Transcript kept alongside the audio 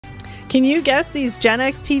Can you guess these Gen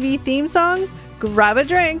X TV theme songs? Grab a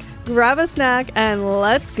drink, grab a snack, and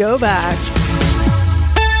let's go back.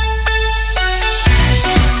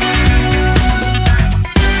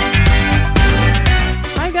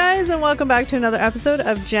 Hi guys, and welcome back to another episode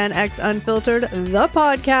of Gen X Unfiltered, the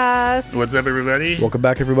podcast. What's up, everybody? Welcome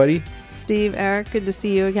back, everybody. Steve, Eric, good to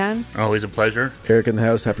see you again. Always a pleasure. Eric in the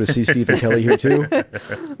house. Happy to see Steve and Kelly here too.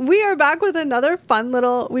 We are back with another fun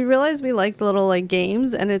little, we realized we liked little like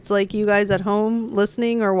games, and it's like you guys at home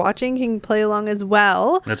listening or watching can play along as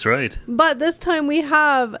well. That's right. But this time we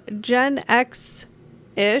have Gen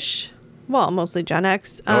X-ish, well, mostly Gen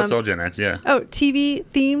X. It's all Gen X, yeah. Oh, TV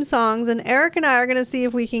theme songs, and Eric and I are going to see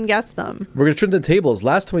if we can guess them. We're going to turn the tables.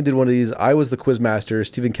 Last time we did one of these, I was the quiz master.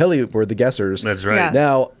 Steve and Kelly were the guessers. That's right. Yeah.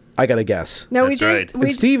 Now, I got to guess. No, That's right.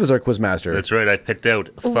 And Steve is our quiz master. That's right. I picked out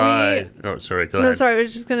 5. Oh, sorry. Go ahead. No, sorry. I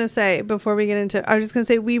was just going to say, before we get into, I was just going to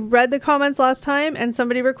say, we read the comments last time, and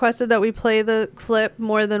somebody requested that we play the clip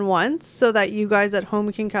more than once so that you guys at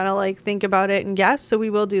home can kind of like think about it and guess. So we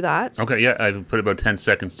will do that. Okay, yeah. I put about 10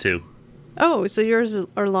 seconds, too. Oh, so yours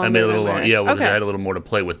are longer. I made a little than long. mine. Yeah, well, okay. I had a little more to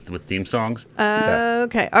play with theme songs.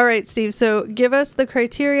 Okay. All right, Steve. So give us the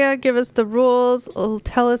criteria, give us the rules,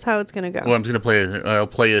 tell us how it's going to go. Well, I'm just going to I'll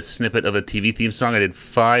play a snippet of a TV theme song. I did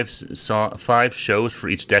 5 shows for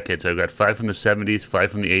each decade. So I've got 5 from the 70s, 5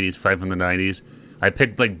 from the 80s, 5 from the 90s. I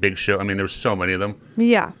picked like big show. I mean, there were so many of them.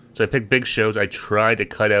 Yeah. So I picked big shows. I tried to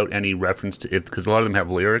cut out any reference to it because a lot of them have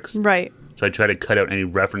lyrics. Right. So I tried to cut out any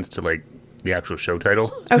reference to like the actual show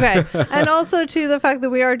title. Okay. And also to the fact that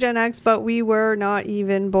we are Gen X, but we were not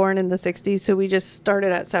even born in the 60s, so we just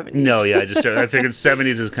started at 70s. No, yeah, I figured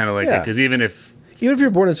 70s is kind of like it, because even if you're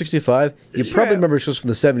born in 65, you probably remember shows from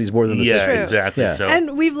the 70s more than the 60s. Yeah, exactly. Yeah. So.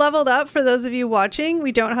 And we've leveled up for those of you watching.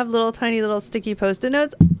 We don't have little tiny little sticky post-it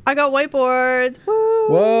notes. I got whiteboards. Woo!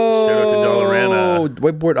 Whoa! Shout out to Dollarama.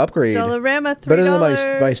 Whiteboard upgrade. Dollarama, $3. Better than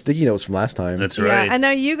my sticky notes from last time. That's right. Yeah, and now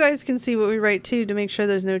you guys can see what we write too to make sure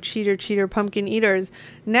there's no cheater pumpkin eaters.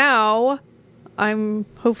 Now, I'm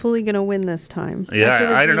hopefully going to win this time.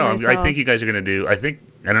 Yeah, I don't know. Myself. I think you guys are going to do. I don't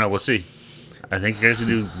know. We'll see. I think you guys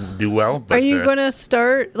will do well. But, are you going to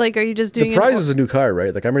start, like, are you just doing the prize is a new car,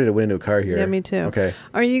 right? Like, I'm ready to win a new car here. Yeah, me too. Okay.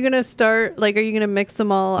 Are you going to start, like, are you going to mix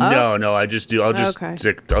them all up? No, I'll just do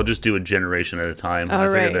a generation at a time. I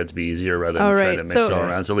figured that'd be easier rather than try to mix it all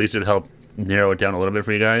around. So at least it'd help narrow it down a little bit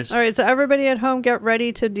for you guys. All right, so everybody at home, get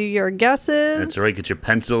ready to do your guesses. That's right. Get your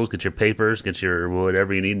pencils, get your papers, get your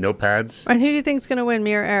whatever you need, notepads. And who do you think's going to win,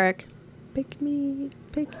 me or Eric? Pick me.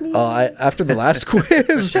 After the last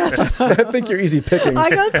quiz, I think you're easy pickings. I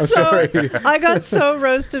got so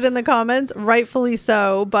roasted in the comments, rightfully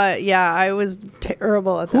so. But yeah, I was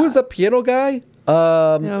terrible at that. Who is the piano guy?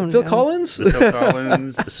 Phil Collins? Phil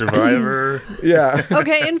Collins, Survivor. Yeah.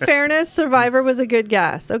 Okay, in fairness, Survivor was a good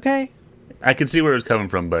guess. Okay. I can see where it was coming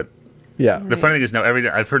from, but yeah. The funny thing is now every day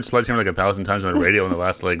I've heard Sledgehammer like 1,000 times on the radio in the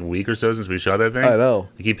last like week or so since we shot that thing. I know.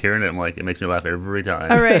 I keep hearing it. I'm like, it makes me laugh every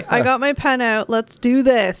time. All right, I got my pen out. Let's do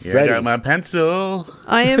this. Yeah, I got my pencil.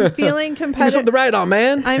 I am feeling competitive. Give me something to write on,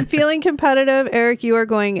 man. I'm feeling competitive. Eric, you are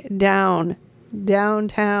going downtown.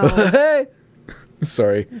 Hey.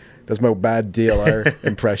 Sorry. That's my bad DLR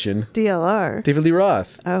impression. DLR? David Lee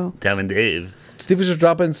Roth. Oh. Down and Dave. Steve was just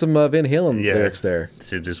dropping some Van Halen lyrics there.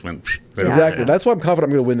 It just went. Exactly. That's why I'm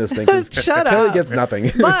confident I'm going to win this thing. Shut Kelly up. gets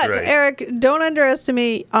nothing. But, Right. Eric, don't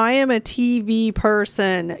underestimate. I am a TV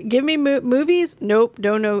person. Give me movies. Nope.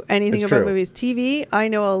 Don't know anything about movies. TV. I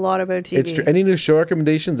know a lot about TV. It's true. Any new show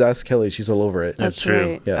recommendations, ask Kelly. She's all over it. That's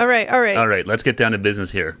true. Right. Yeah. All right. All right. Let's get down to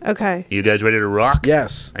business here. Okay. You guys ready to rock?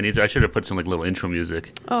 Yes. I should have put some like little intro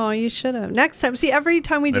music. Oh, you should have. Next time. See, every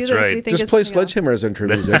time we do That's this, right. we think Just it's play something else. Sledgehammer as intro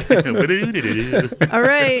music. All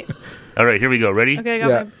right. All right, here we go. Ready? Okay, I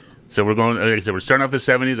got my... So we're going. Like I said, we're starting off the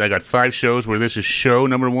 70s. I got 5 shows where this is show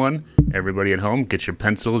number 1. Everybody at home, get your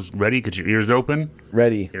pencils ready. Get your ears open.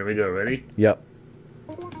 Ready. Here we go. Ready? Yep.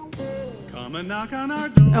 Come and knock on our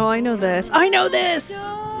door. Oh, I know this. I know this.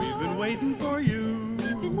 We've been waiting for you.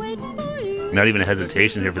 Not even a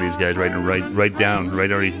hesitation here for these guys. Right down.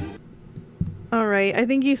 Right already. All right. I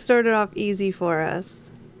think you started off easy for us.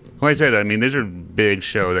 Well, I said, I mean, these are big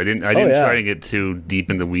shows. I didn't try to get too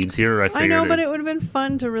deep in the weeds here. I know, but it would have been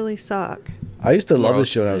fun to really suck. I used to love this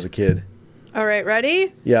show when I was a kid. All right,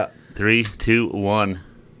 ready? Yeah. 3, 2, 1.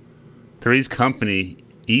 Three's Company.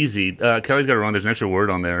 Easy. Kelly's got it wrong. There's an extra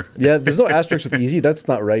word on there. Yeah, there's no asterisk with easy. That's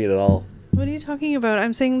not right at all. What are you talking about?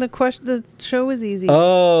 I'm saying the show was easy.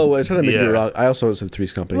 Oh, I was trying to make you wrong. I also said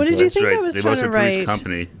Three's Company. What did you think I was they trying both to said write? Three's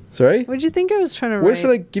Company. Sorry? What did you think I was trying to We're write? just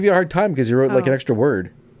trying to give you a hard time because you wrote like an extra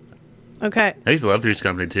word. Okay. I used to love Three's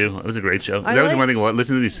Company too. It was a great show. I That was like- one thing.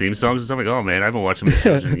 Listening to these theme songs and stuff, like, oh man, I haven't watched some of these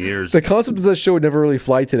shows in years. The concept of the show would never really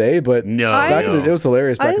fly today, but No, back in no. the, it was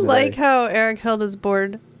hilarious. Back I in the like day. how Eric held his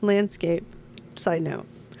board landscape. Side note.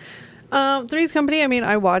 Three's Company, I mean,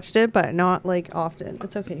 I watched it, but not like often.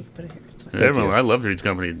 It's okay. You can put it here. It's fine. Everyone, you. I love Three's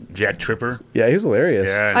Company. Jack Tripper. Yeah, he was hilarious.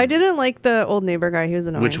 Yeah. I didn't like the old neighbor guy. He was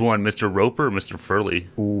annoying. Which one, Mr. Roper or Mr. Furley?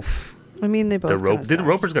 Oof. I mean, they both. The kinda Rope. Did sucked.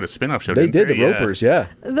 Roper's got a spin-off show? They didn't did the Ropers, yeah.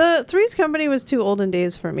 The Three's Company was too olden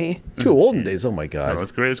days for me. Two olden days. Oh my Oh, god.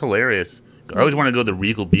 that's great. It was hilarious. I always want to go to the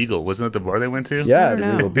Regal Beagle. Wasn't that the bar they went to? Yeah, don't the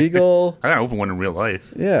know. little beagle. I gotta open one in real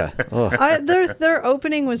life. Yeah. Oh. Their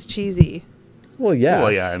opening was cheesy. Well, yeah.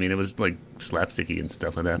 Well, yeah. I mean, it was like slapsticky and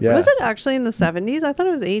stuff like that. Yeah. Was it actually in the 70s? I thought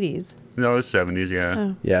it was 80s. No, it was 70s. Yeah,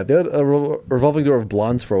 Oh. Yeah, they had a revolving door of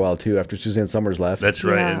blondes for a while too. After Suzanne Summers left. that's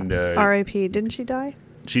right. Yeah. And R.I.P. Didn't she die?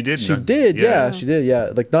 she did. She did. Yeah, she did.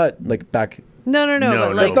 Yeah, like not like back. No. No, but no.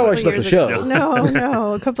 like That's not why a she couple left the years show. ago.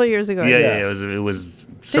 No, a couple of years ago. Yeah, Yeah. yeah. It was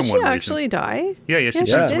Did somewhat she actually die? Yeah, she Yeah, she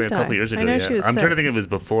passed did away a couple die. years ago. I know yeah. she was I'm trying to sick. think if it was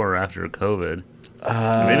before or after COVID.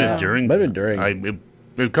 Uh, Maybe it was during. Might have been during.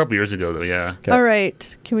 A couple years ago, though. Yeah. Okay. All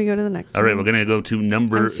right. Can we go to the next All one? right, we're gonna go to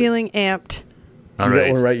number. I'm feeling amped. All you right.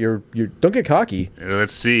 got one right. You're. Don't get cocky.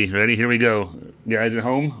 Let's see. Ready? Here we go. Guys at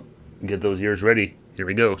home, get those ears ready. Here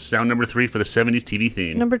we go. Sound number 3 for the 70s TV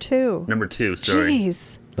theme. Number 2. Number 2. Sorry.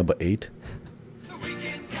 Jeez. Number 8.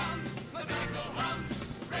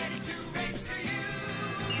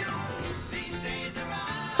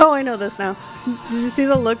 Oh, I know this now. Did you see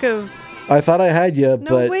the look of... I thought I had you, No,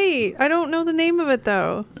 but wait. I don't know the name of it,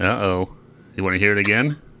 though. Uh-oh. You want to hear it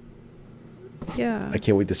again? Yeah. I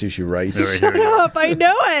can't wait to see what she writes. All right, here Shut we go. up. I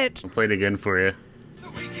know it. I'll play it again for you.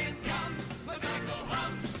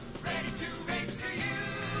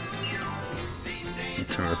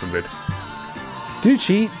 Turn it up a bit. Do you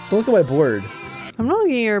cheat? Don't look at my board. I'm not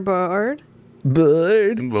looking at your board.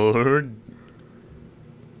 Bird. I'm bored.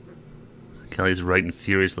 Kelly's writing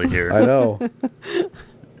furiously here. I know.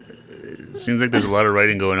 Seems like there's a lot of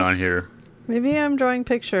writing going on here. Maybe I'm drawing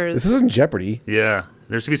pictures. This isn't Jeopardy. Yeah,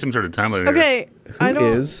 there should be some sort of time limit. here. Okay. I Who don't.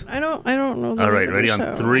 is? I don't know. The All name right, of ready the on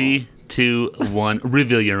show. 3, 2, 1.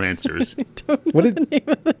 Reveal your answers. I don't What know did- the name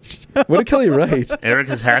of the show. What did Kelly write? Eric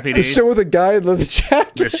has Happy The Days. show with a guy in leather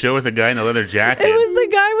jacket. The show with the guy in the leather jacket. It was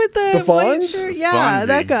the guy with the, The white Fonz? shirt. Yeah, Fonzie.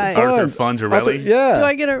 that guy. Arthur Fonz. Fonzarelli. Yeah. Do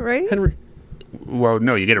I get it right? Henry. Well,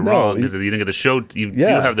 no, you get it No, wrong he's- because you didn't get the show. You do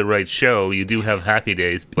Yeah. have the right show. You do have Happy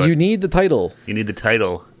Days, but You need the title. you need the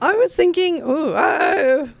title. I was thinking.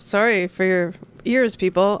 Ooh, sorry for your ears,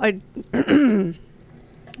 people.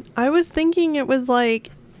 I was thinking it was like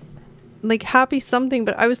happy something,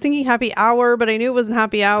 but I was thinking happy hour, but I knew it wasn't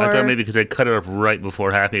happy hour. I thought maybe because I cut it off right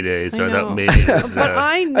before Happy Days, so I, I thought know. maybe. It was, But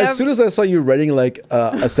I never. As soon as I saw you writing like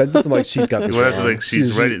a sentence, I'm like, she's got this well, that's wrong. like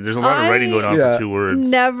she's writing. There's a lot of writing going on Yeah. for 2 words.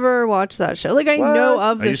 Never watched that show. Like I What? know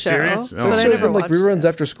of Are the you show, serious? Oh. but That I shows never on like watched reruns it.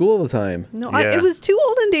 after school all the time. No, Yeah. it was too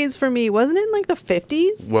olden days for me. Wasn't it in like the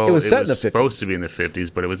 50s? Well, It was set in the 50s. supposed to be in the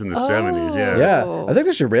 50s, but it was in the Oh. 70s. Yeah. Yeah, Oh. I think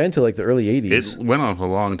that should ran to like the early It 80s. went on for a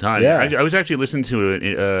long time. Yeah. I was actually listening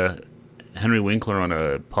to Henry Winkler on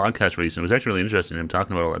a podcast recently. It was actually really interesting. Him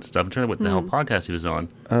talking about all that stuff. I'm trying to think what the hell podcast he was on.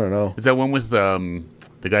 I don't know. Is that one with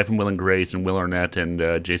the guy from Will and Grace and Will Arnett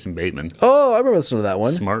and Jason Bateman? Oh, I remember listening to that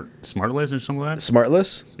one. Smartless or something like that?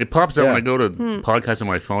 Smartless. It pops up when Yeah. I go to podcasts on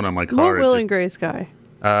my phone on my What car. Will It and Grace guy?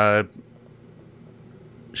 just,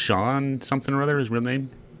 Sean something or other, his real name?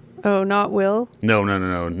 Oh, not Will. No,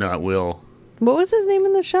 not Will. What was his name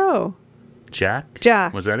in the show? Jack?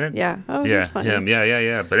 Jack. Was that it? Yeah. Oh, Yeah, he's funny. him.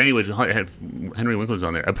 Yeah. But anyways, Henry Winkler's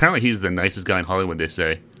on there. Apparently, he's the nicest guy in Hollywood. They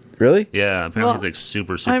say. Really? Yeah. Apparently, Well, he's like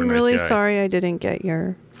super I'm nice really guy. sorry I didn't get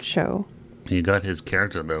your show. You got his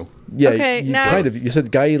character though. Yeah. Okay, you now- kind of. You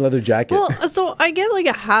said guy in leather jacket. Well, so I get like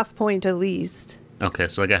a half point at least. Okay,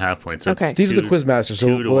 so I got half points. So Okay. it's Steve's the quiz master, so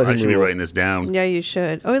 2 to we'll let 1. I him should be rule. writing this down. Yeah, you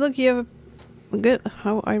should. Oh, look, you have a good.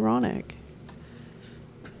 How ironic.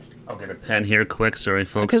 I'll get a pen here, quick. Sorry,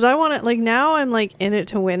 folks. Because I want to like now I'm like in it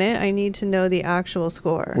to win it. I need to know the actual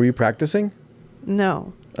score. Were you practicing?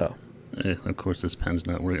 No, Oh, Of course, this pen's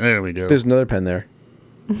not working. There we go. there's another pen there.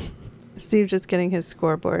 Steve just getting his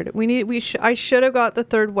scoreboard. I should have got the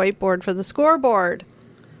third whiteboard for the scoreboard,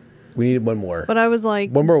 We need one more. but I was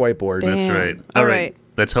like, One more whiteboard. Damn. That's right. All All right. right.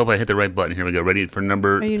 Let's hope I hit the right button. Here we go. Ready for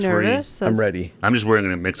number are you 3. nervous? I'm ready. I'm just worrying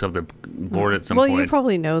to mix up the board at some Well, point. you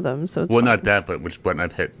probably know them, so it's Well, fine. not that, but which button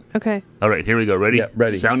I've hit. Okay. All right, here we go. Ready? Yeah,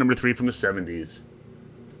 ready. Sound number 3 from the 70s.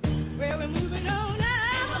 Well, we're moving on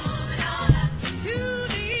now to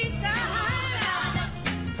the east side,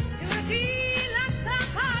 to a deluxe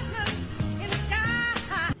apartment in the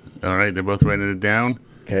sky. All right, they're both writing it down.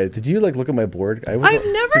 Okay, did you like look at my board? I've never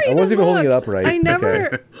I even wasn't even holding it looked. up right. I never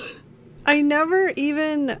Okay. I never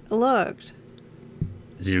even looked.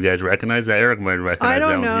 Did you guys recognize that? Eric might recognize I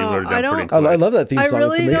don't that one. You know. wrote it down I don't- pretty I quick. love that theme I song. really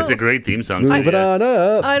it's amazing. don't- It's a great theme song. Move it on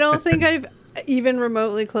up. I don't think I've even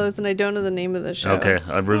remotely closed, and I don't know the name of the show. Okay,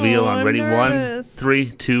 a reveal Oh, on I'm ready. nervous. 1,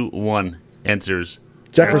 3, 2, 1. Answers.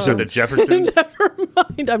 Jeffersons. The Jeffersons. Never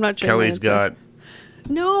mind. I'm not sure. Kelly's got.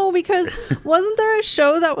 No, because wasn't there a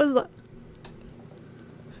show that was?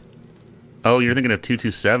 Oh, you're thinking of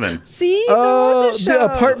 227. See, Oh, there was a show.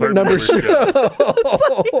 the apartment number show.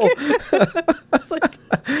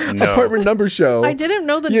 No. Apartment number show. I didn't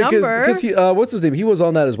know the number. Because he, what's his name? He was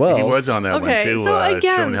on that as well. He was on that Okay, one too. so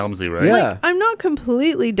again, Sean Helmsley, right? Yeah. Like, I'm not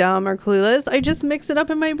completely dumb or clueless. I just mix it up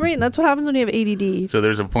in my brain. That's what happens when you have ADD. So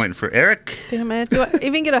there's a point for Eric. Damn it. Do I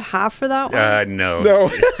even get a half for that one? No.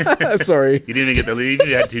 No, sorry. You didn't even get the lead.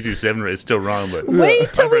 You had 227. It's still wrong, but Wait I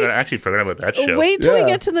till we actually forgot about that show. wait till we Yeah.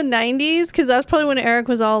 get to the 90s, because that's probably when Eric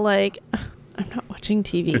was all like, I'm not watching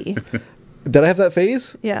TV. Did I have that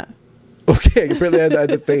phase? Yeah. Okay, apparently I had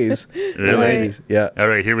that phase. Really? Right. 90s. Yeah. All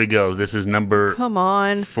right, here we go. This is number Come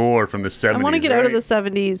on. 4 from the 70s. I want to get out of the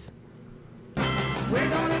right? 70s. We're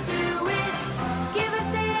gonna do it. Give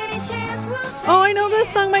us any chance we'll take Oh, I know this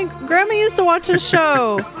song. My grandma used to watch this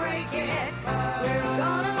show. break it. We're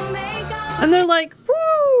gonna make a And they're like,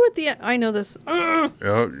 woo, at the end. I know this. Ugh.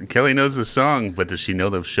 Oh, Kelly knows the song, but does she know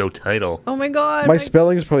the show title? Oh my God. My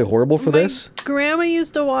spelling is probably horrible for my this. grandma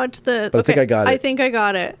used to watch this. But I think I got I it. think I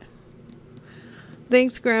got it.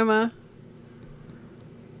 Thanks, Grandma.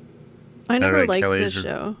 I never right, liked Kelly's- this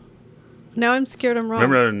show. Now I'm scared I'm wrong.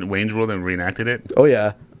 Remember in Wayne's World and reenacted it? Oh,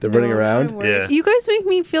 yeah. They're running Oh, my around. word. Yeah. You guys make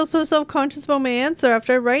me feel so self-conscious about my answer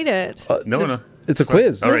after I write it. No. It's a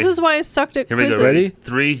quiz. All This right. is why I sucked at Here we go. quizzes. Ready?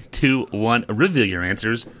 3, 2, 1. Reveal your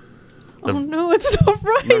answers. Oh no, it's not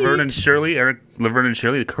right. Laverne and Shirley. Eric, Laverne and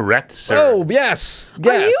Shirley. Correct, sir. Oh, yes.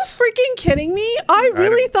 Are you Yes. freaking kidding me? I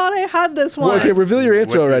really thought I had this one. Well, okay, reveal your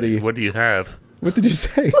answer already. What do you have? What did you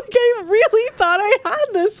say? Like, I really thought I had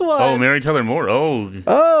this one. Oh, Mary Tyler Moore. Oh,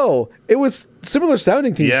 Oh, it was similar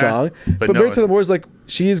sounding theme Yeah, song, but but no, Mary Tyler Moore's like,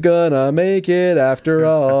 she's gonna make it after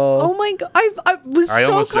all. Oh my God. I was I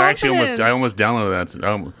so almost confident. I almost downloaded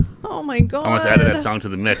that. Oh my God. Almost added that song to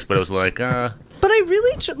the mix, but I was like, But I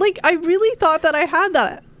really, I really thought that I had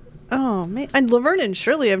that. Oh man. And Laverne and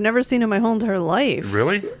Shirley, I've never seen in my whole entire life.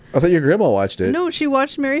 really? I thought your grandma watched it. No, she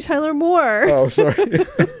watched Mary Tyler Moore. Oh, sorry.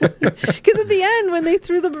 Because at the end, when they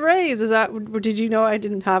threw the berets, did you know I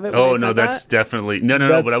didn't have it? when Oh I no, said that's that? definitely no.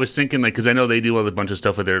 That's- But I was thinking like because I know they do a bunch of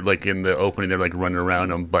stuff with their like in the opening, they're like running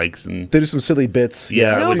around on bikes and They do some silly bits.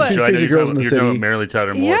 yeah. No, I wasn't but- sure. I know Crazy you're Girls in talking, the you're talking City. about Mary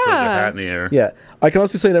Tyler Moore with her Yeah. hat in the air. Yeah. I can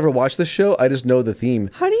honestly say I never watched this show. I just know the theme.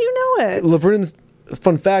 How do you know it?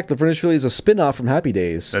 Fun fact, Laverne and Shirley is a spin-off from Happy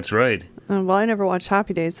Days. That's right. Well, I never watched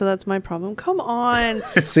Happy Days, so that's my problem. Come on.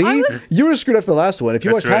 See? You were screwed up for the last one. If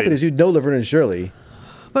you That's watched Happy right. Days, you'd know Laverne and Shirley.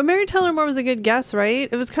 But Mary Tyler Moore was a good guess, right?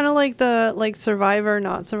 It was kind of like the Survivor,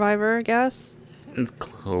 not Survivor guess. It's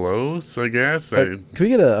close, I guess. Can we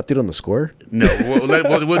get an update on the score? No,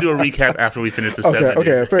 we'll do a recap after we finish the Okay, 70s.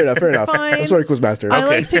 okay, fair enough, fair enough. Fine. I'm sorry, Quizmaster. I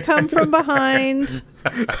like to come from behind.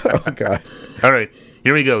 Oh, God. All right,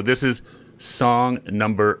 here we go. This is song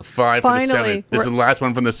number 5 for the Finally. 70s. This is the last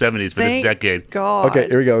one from the 70s for this Thank decade. God. Okay,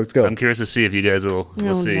 here we go. Let's go. I'm curious to see if you guys will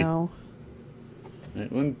Oh, see. no.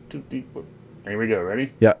 1, 2, 3, 4. Here we go.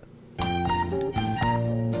 Ready? Yeah.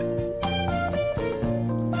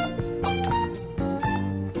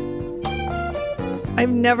 I've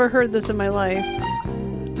never heard this in my life.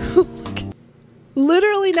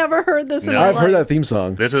 Literally never heard this in No. my I've life. heard that theme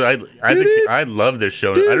song. This is I love this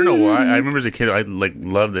show. I don't know why. I remember as a kid I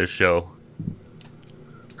loved this show.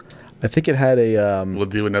 I think it had a We'll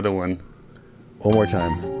do another one. one more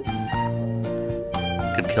time.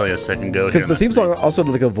 Give Kelly a second go here. Because the on theme this song thing. also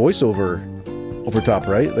had like a voiceover over top,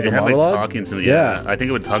 right? Like It a had like monologue. talking some. Yeah. I think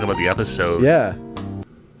it would talk about the episode. Yeah.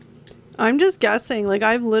 I'm just guessing. Like,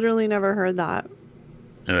 I've literally never heard that.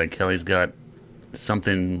 All right, Kelly's got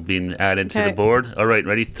something being added to Okay. the board. All right,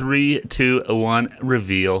 ready? 3, 2, 1.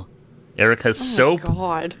 Reveal. Eric has soap. Oh,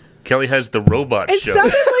 God. Kelly has the robot It show.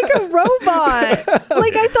 sounded like a robot.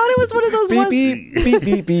 Like, I thought it was one of those Beep, ones. beep, beep,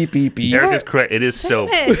 beep, beep, beep, beep. Eric is correct. It is soap.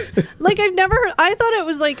 It. Like, I've never heard. I thought it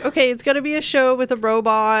was like, okay, it's got to be a show with a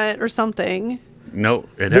robot or something. No,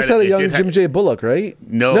 This had a it young did Jim J. Bullock, right?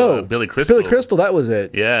 No, Billy Crystal. Billy Crystal, that was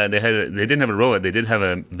it. Yeah, they didn't have a robot. They did have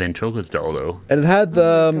a ventriloquist doll though. And it had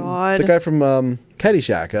Oh God. the guy from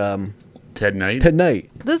Caddyshack, Ted Knight. Ted Knight.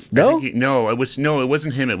 This I No? think it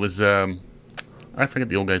wasn't him. It was I forget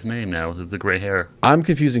the old guy's name now. The gray hair. I'm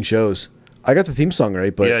confusing shows. I got the theme song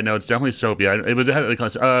right, but Yeah, no, it's definitely soapy. It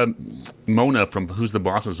was Mona from Who's the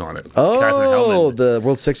Boss was on it. Catherine oh, Hellman. the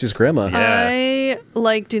world's sexiest grandma. Yeah.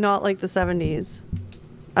 I do not like the 70s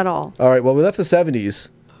at all. All right, well, we left the 70s.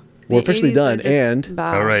 We're The officially 80s are done, just and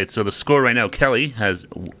bad. All right, so the score right now, Kelly has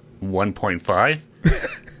 1.5.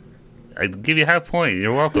 I give you half point.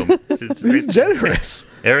 You're welcome. he's generous.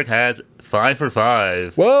 Eric has 5 for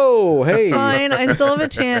 5. Whoa, hey, Fine, I still have a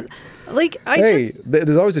chance. Like hey,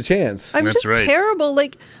 there's always a chance. I'm That's just right. terrible.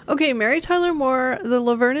 Like, okay, Mary Tyler Moore, the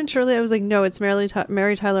Laverne and Shirley. I was like, no, it's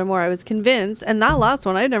Mary Tyler Moore. I was convinced, and that last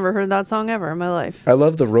one, I'd never heard that song ever in my life. I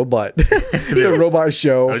love the robot, the robot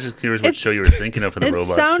show. I was just curious what show you were thinking of for the It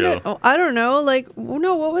robot sounded. show. Oh, I don't know. Like,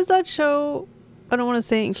 no, what was that show? I don't want to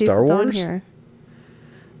say it in case Star it's on Wars? here.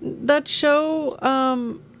 That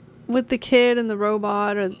show, with the kid and the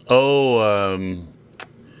robot,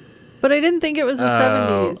 but I didn't think it was the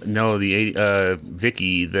 70s. No, the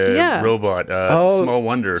Vicky, the Yeah. robot, Oh, Small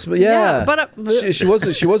Wonder. Yeah, but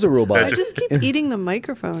she was a robot. I just keep eating the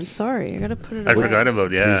microphone. Sorry, I gotta put it I away. forgot about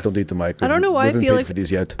Please don't eat the mic. I don't know why We I haven't feel paid like for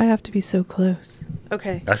these yet. I have to be so close.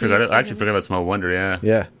 Okay. I actually forgot about Small Wonder. Yeah.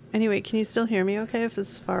 Yeah, Anyway, can you still hear me? Okay, if this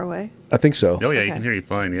is far away, I think so. Oh yeah, you Okay. can hear you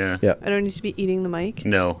fine. Yeah. Yeah. I don't need to be eating the mic.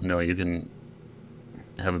 No, you can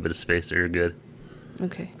have a bit of space there. You're good.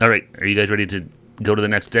 Okay. All right, are you guys ready to go to the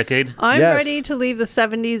next decade? I'm Yes. ready to leave the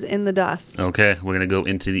 70s in the dust. Okay, we're gonna go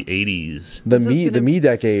into the 80s. The This is the gonna- me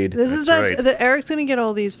decade. This is That's that right. Eric's gonna get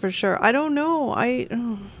all these for sure. I don't know.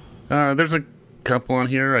 There's a couple on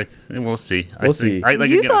here. We'll see. We'll see.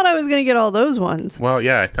 You thought I was gonna get all those ones. Well,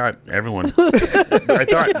 yeah, I thought everyone. I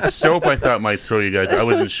thought soap. I thought might throw you guys. I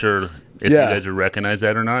wasn't sure if Yeah. you guys would recognize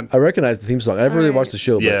that or not. I recognize the theme song. I never really Alright. watched the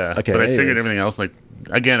show. But, Yeah, okay, but I figured anyways. everything else. Like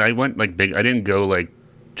again, I went like big. I didn't go like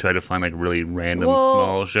try to find like really random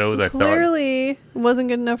small shows. I thought clearly wasn't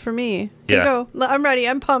good enough for me. Here Yeah. you go. I'm ready.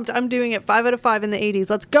 I'm pumped. I'm doing it. 5 out of 5 in the 80s.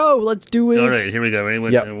 Let's go. Let's do it. All right, here we go.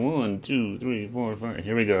 Ready? Yep. 1, 2, 3, 4, 5.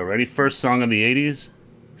 Here we go. Ready? First song of the 80s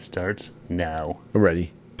starts now. I'm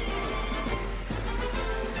ready.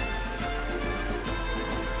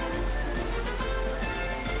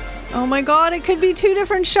 Oh my god, it could be 2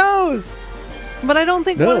 different shows. But I don't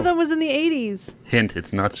think one No. of them was in the 80s. Hint: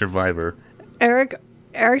 it's not Survivor.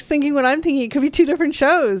 Eric's thinking what I'm thinking. It could be 2 different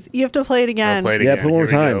shows. You have to play it again. I'll play it Yeah, again. put one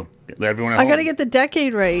Here more we time. go. Everyone at I gotta home. get the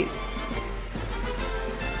decade right.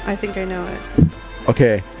 I think I know it.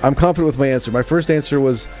 Okay, I'm confident with my answer. My first answer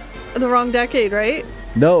was The wrong decade, right?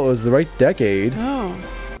 no. It was the right decade. Oh.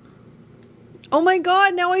 Oh my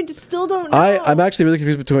god, now I still don't know. I'm actually really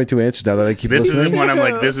confused between my two answers now that I keep This is listening. one I'm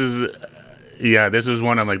like, this is, yeah, this is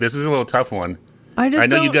one I'm like, this is a little tough one. I I know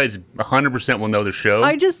don't- you guys 100% will know the show.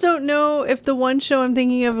 I just don't know if the one show I'm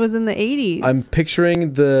thinking of was in the 80s. I'm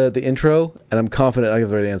picturing the intro, and I'm confident I have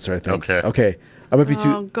the right answer. I think. Okay. Okay. I might be Oh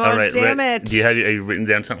too. god All right, damn Rick, it. Do you have written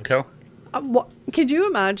down something, Kel? Could you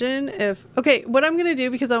imagine if okay, what I'm gonna do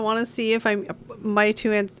because I want to see if my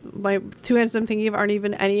two answers I'm thinking of aren't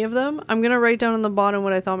even any of them. I'm gonna write down on the bottom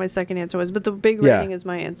what I thought my second answer was, but the big Yeah. rating is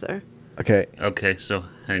my answer. Okay. Okay, so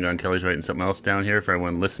hang on. Kelly's writing something else down here for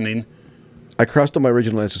everyone listening. I crossed out my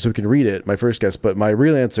original answer so we can read it. My first guess, but my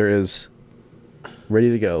real answer is ready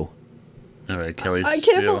to go. All right, Kelly's I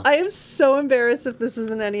can't. still. I am so embarrassed if this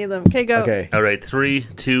isn't any of them. Okay, go. Okay. All right, 3,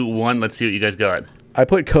 2, 1. Let's see what you guys got. I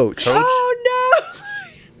put coach. Coach? Oh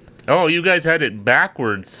no! Oh, you guys had it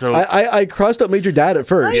backwards. So I crossed out Major Dad at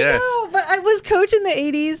first. Yes. I know, but I was coach in the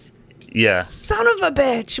 80s. yeah, Son of a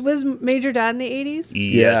bitch. Was Major Dad in the 80s?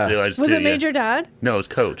 Yeah. So I just Was did, it Major Dad? No, it was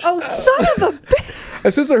Coach. Oh, son of a bitch.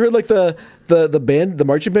 As soon as I heard like the band, the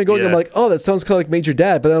marching band going, Yeah. I'm like, oh, that sounds kind of like Major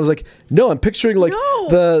Dad. But then I was like, no, I'm picturing like No.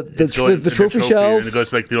 It's going to the trophy shelf. and it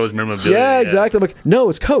goes like those memorabilia. Yeah, exactly. I'm like, no,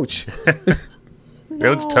 it's Coach. It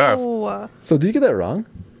was tough. No. So did you get that wrong?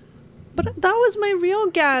 But that was my real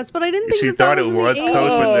guess. But I didn't think She that thought that it was was in the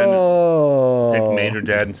Coach, 80s. but then Oh. pick Major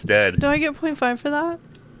Dad instead. Do I get 0.5 for that?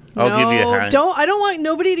 I'll give you a No, hand. I don't want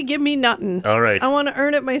nobody to give me nothing. All right. I want to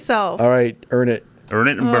earn it myself. All right, earn it. Earn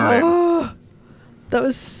it and burn it. Oh, that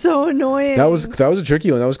was so annoying. That was a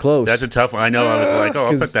tricky one. That was close. That's a tough one. I know. I was like, oh,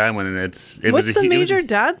 I'll 'Cause- put that one, and it What's was a the hu- it was Major a-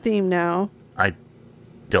 Dad theme now? I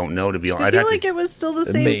don't know, to be honest. I I'd feel have like to. it was still the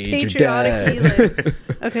same Major patriotic Dad. feeling.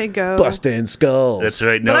 Okay, go. busting skulls. That's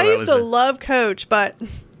right. No, but I that used was to a- love Coach, but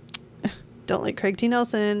don't like Craig T.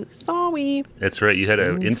 Nelson. Sorry. That's right. You had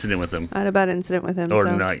an incident with him, I had a bad incident with him. or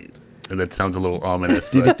so. not? That sounds a little ominous.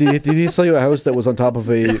 Did, But did he sell you a house that was on top of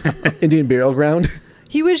a Indian burial ground?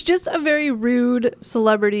 He was just a very rude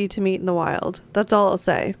celebrity to meet in the wild. That's all I'll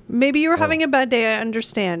say. Maybe you were having a bad day. I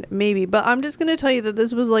understand. Maybe. But I'm just going to tell you that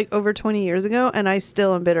this was like over 20 years ago, and I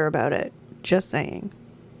still am bitter about it. Just saying.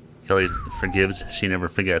 Kelly forgives, she never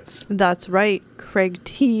forgets. That's right, Craig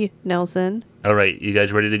T. Nelson. All right, you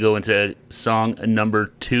guys ready to go into song number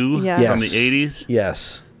 2 Yeah. from the Yes. 80s?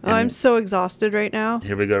 Yes. Oh, I'm so exhausted right now.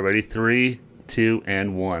 Here we go. Ready? 3, 2,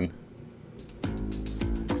 and 1.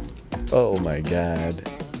 Oh my God.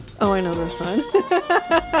 Oh, I know this one.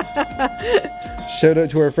 Shout out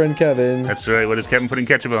to our friend Kevin. That's right. What is Kevin putting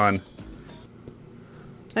ketchup on?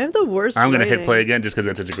 I have the worst. I'm going to hit writing. play again just because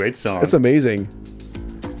that's such a great song. That's amazing.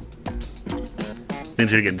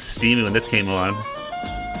 Things were getting steamy when this came on.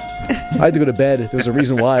 I had to go to bed. There was a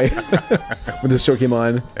reason why when this show came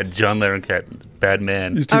on. John Larroquette, bad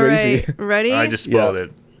man. He's too All lazy. right, ready? I just spoiled Yeah.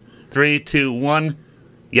 it. 3, 2, 1.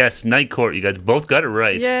 Yes, Night Court. You guys both got it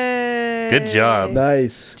right. Yay! Good job.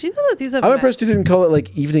 Nice. Do you know that these have? I'm met? impressed you didn't call it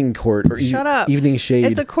like Evening Court or Shut up. Evening Shade.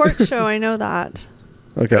 It's a court show. I know that.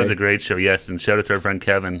 Okay. That was a great show. Yes, and shout out to our friend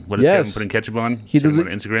Kevin. What is Yes. Kevin putting ketchup on? He Check him does on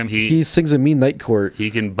it- Instagram. He sings a mean Night Court. He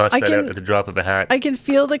can bust I that out can- at the drop of a hat. I can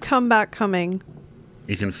feel the comeback coming.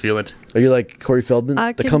 You can feel it. Are you like Corey Feldman?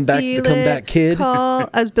 I The can comeback feel comeback it kid? Call,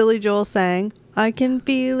 as Billy Joel sang. I can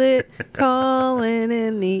feel it calling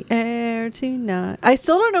in the air tonight. I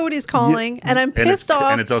still don't know what he's calling, and I'm pissed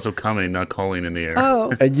off. And it's also coming, not calling in the air.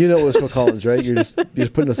 Oh. And you know it was Phil Collins, right? You're just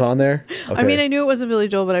putting this on there? I mean, I knew it wasn't Billy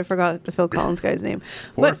Joel, but I forgot the Phil Collins guy's name.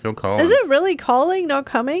 Poor But Phil Collins. Is it really calling, not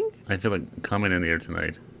coming? I feel like coming in the air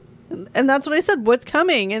tonight. And that's what I said. What's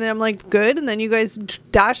coming? And then I'm like, good. And then you guys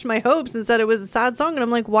dashed my hopes and said it was a sad song. And I'm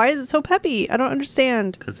like, why is it so peppy? I don't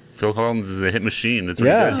understand. Because Phil Collins is a hit machine. That's what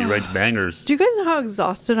Yeah. he does. He writes bangers. Do you guys know how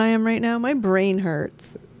exhausted I am right now? My brain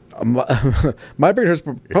hurts. My brain hurts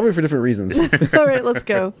probably for different reasons. All right, let's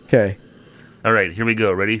go. Okay. All right, here we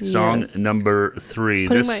go. Ready? Song Yes. number 3.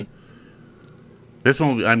 Putting This my- this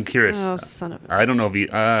one, I'm curious. Oh, son of a... I don't know if you.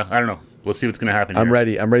 I don't know. We'll see what's going to happen. I'm here.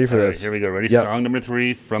 ready. I'm ready for All right, this. here we go. Ready? Yep. Song number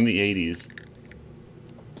 3 from the 80s.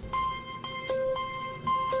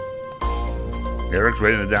 Eric's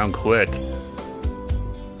writing it down quick.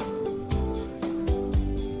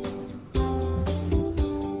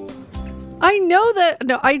 I know that...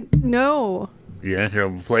 No, I know. Yeah, here,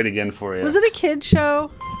 I'll play it again for you. Was it a kid show?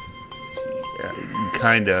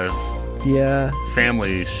 Kind of. Yeah.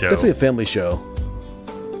 Family show. Definitely a family show.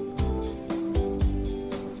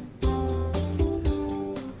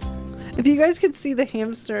 If you guys could see the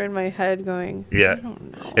hamster in my head going... Yeah. I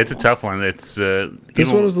don't know. It's a tough one. It's This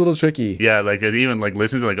even- one was a little tricky. Yeah, like even like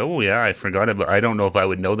listeners are like, oh yeah, I forgot it, but I don't know if I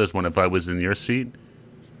would know this one if I was in your seat.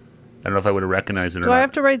 I don't know if I would have recognized it or Do not. I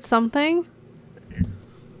have to write something?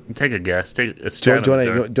 Take a guess. Take a Do you stab. want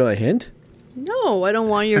a hint? No, I don't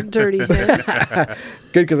want your dirty hint.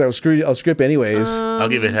 Good, because I'll screw up anyways. I'll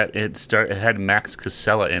give it. It had Max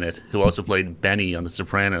Casella in it, who also played Benny on The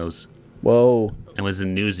Sopranos Whoa. and was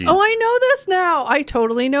in Newsies. Oh, I know this now. I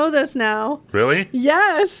totally know this now. Really?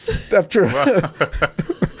 Yes. After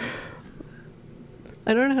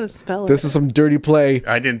I don't know how to spell it. this is some dirty play.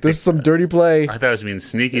 I didn't. This is some dirty play. I thought I was being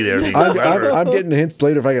sneaky there. Being I'm, clever. I'm getting hints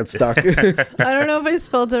later if I get stuck. I don't know if I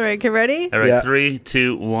spelled it right. Okay, ready? All right, Yeah. 3,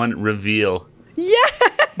 2, 1, reveal. Yeah.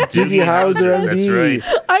 Doogie Howser, That's MD.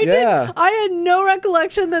 right. I Yeah. did. I had no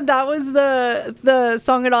recollection that was the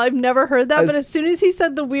song at all. I've never heard that, but as soon as he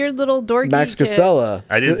said the weird little dorky Max kid, Casella.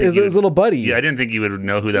 I didn't his, think you his would- little buddy. Yeah, I didn't think you would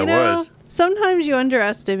know who that you know, was. sometimes you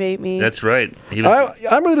underestimate me. That's right. He was.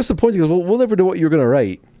 I'm really disappointed because we'll never know what you're going to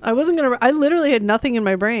write. I wasn't gonna. I literally had nothing in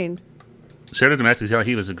my brain. Shout out to Max Casella.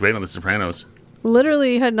 He was great on The Sopranos.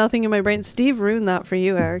 Literally had nothing in my brain. Steve ruined that for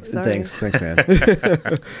you, Eric. Sorry. Thanks, man.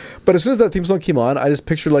 But as soon as that theme song came on, I just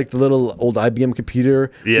pictured like the little old IBM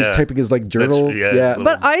computer. He's Yeah. typing his like journal. That's- yeah, yeah. little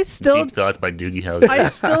But I still, Deep Thoughts by Doogie Howser. I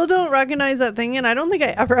still don't recognize that thing, and I don't think I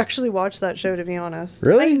ever actually watched that show, to be honest.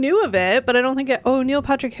 Really? I knew of it, but I don't think Oh, Neil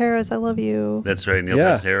Patrick Harris, I love you. That's right. Neil Yeah.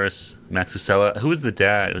 Patrick Harris, Max Casella. Who was the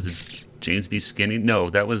dad? Was it James B. Skinny? No,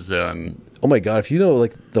 that was. Oh my god, if you know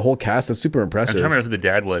like the whole cast, that's super I'm impressive. trying to remember who the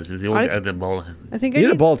dad was. It was the old I- guy with the bald. I think You I had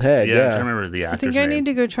a need, bald head, Yeah, I'm yeah. trying to remember the I actor's think I name. need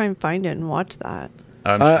to go try and find it and watch that.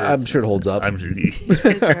 I'm sure it holds up. I'm sure.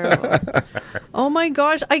 It's terrible. Oh my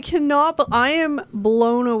gosh, I cannot. I am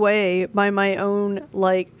blown away by my own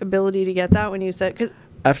like ability to get that when you said because.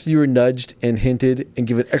 After you were nudged and hinted and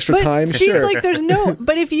given extra But time, see, sure. like there's no.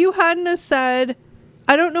 But if you hadn't have said,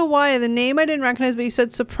 I don't know why the name I didn't recognize, but you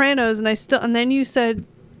said Sopranos, and then you said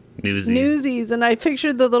Newsy. Newsies, and I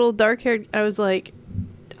pictured the little dark haired. I was like,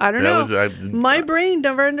 I don't know. My brain,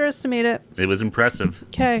 never underestimate it. It was impressive.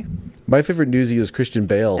 Okay, My favorite newsie is Christian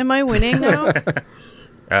Bale. am I winning now?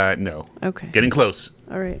 No. Okay. Getting close.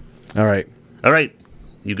 All right. All right. All right.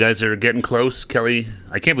 You guys are getting close, Kelly.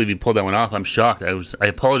 I can't believe you pulled that one off. I'm shocked. I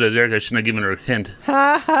apologize, Eric. I shouldn't have given her a hint.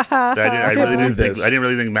 I didn't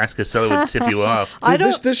really think Max Casella would tip you off.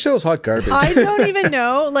 This show's hot garbage. I don't even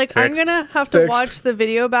know. Like, I'm Fixed. gonna have to watch the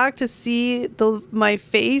video back to see my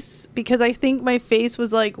face, because I think my face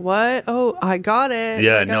was like, "What? Oh, I got it."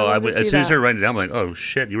 Yeah, like, no. As soon as I write it down, I'm like, "Oh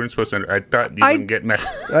shit, you weren't supposed to." I thought you wouldn't get Max.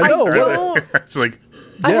 I know. don't- It's like,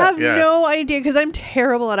 I have Yeah. no idea, because I'm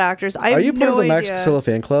terrible at actors. I have Are you part no of the Max idea. Casella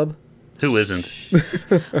fan club? who isn't?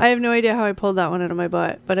 I have no idea how I pulled that one out of my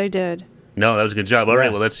butt, but I did. No, that was a good job. All right,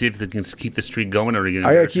 Yeah. well, let's see if they can keep the streak going, or are you I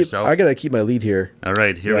going gotta to yourself? I gotta keep my lead here. All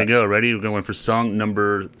right, here we Yeah. go. Ready? We're going for song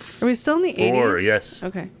number Are we still in the 4. 80s? Yes.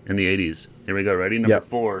 Okay. In the 80s. Here we go. Ready? Number Yep.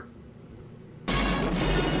 4.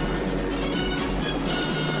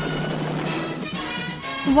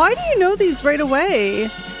 Why do you know these right away?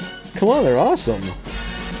 Come on, they're awesome.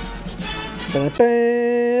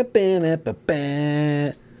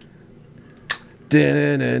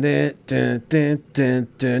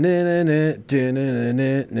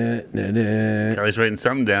 Did Kelly's writing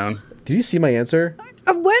something down. you see my answer?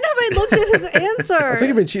 When have I looked at his answer? I think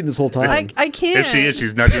I've been cheating this whole time. I can't. If she is,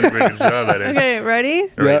 she's not doing a very good job at it. Okay, ready?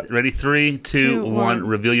 All right, Yeah. ready? 3, 2, 1. 1.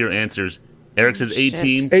 Reveal your answers. Eric says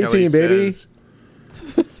 18. 18, Kelly baby. says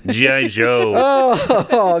G.I. Joe.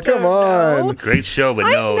 Oh, come on. Great show, but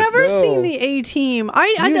no. I've never no. seen the A-Team.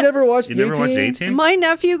 You never watched You the never watched A-Team? A-Team? My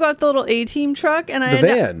nephew got the little A-Team truck, and The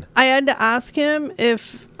van. I had to ask him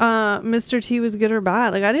if Mr. T was good or bad.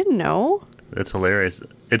 Like, I didn't know. That's hilarious.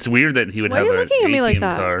 It's weird that he would Why are have you an looking at me A-Team like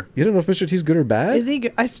that? car. You don't know if Mr. T's good or bad? Is he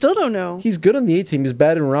good? I still don't know. He's good on the A-Team. He's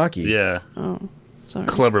bad in Rocky. Yeah. Oh, sorry.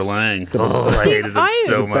 Clubber Lang. Oh, I hated him I-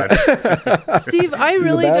 so much. Steve, I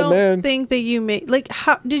really bad don't man. think that you made... Like,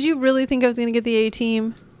 how did you really think I was going to get the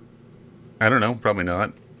A-Team? I don't know. Probably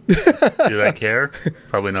not. Did I care?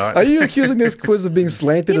 Probably not. Are you accusing this quiz of being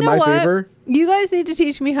slanted You in know my what? favor? You guys need to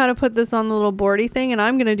teach me how to put this on the little boardy thing, and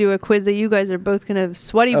I'm going to do a quiz that you guys are both going to have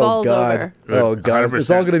sweaty balls over. Oh, God. It's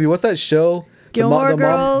all 100%. going to be... What's that show? Gilmore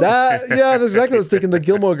Girls? Yeah, that's exactly what I was thinking. The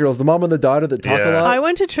Gilmore Girls. The mom and the daughter that talk a Yeah. lot. I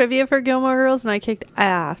went to trivia for Gilmore Girls, and I kicked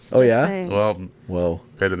ass. Oh, Just yeah? saying. Well, Whoa.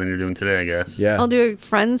 better than you're doing today, I guess. Yeah. I'll do a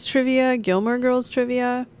Friends trivia, Gilmore Girls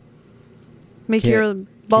trivia. Make Can't- your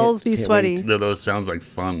balls be can't sweaty. wait. Those sounds like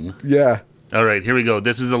fun. Yeah. All right, here we go.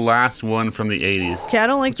 This is the last one from the 80s. Okay, I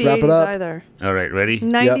don't like Let's the wrap it 80s up. either. All right, ready?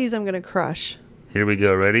 90s, I'm going to crush. Here we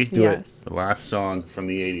go. Ready? Do it. yes. The last song from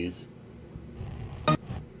the 80s.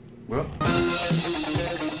 Well,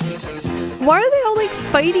 Why are they all like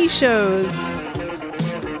fighty shows?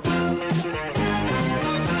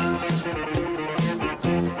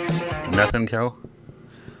 nothing, Kel?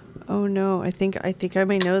 Oh no, I think I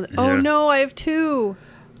may know that. Oh Yeah. no, I have 2.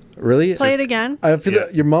 Really? Play it again. I feel Yeah.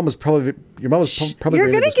 that your mom was probably probably You're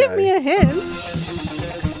rated gonna this give guy. me a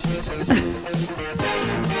hint.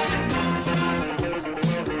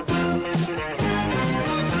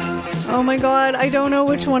 Oh my god, I don't know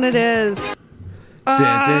which one it is. Ah,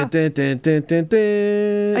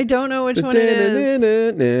 I don't know which one it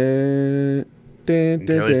is.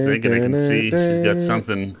 Kelly's thinking. I can see she's got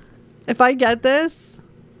something. If I get this,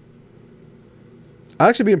 I'll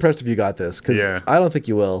actually be impressed if you got this, because Yeah. I don't think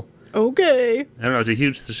you will. okay. I don't know. It's a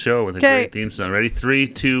huge show with a 'Kay. great theme song. Ready? 3,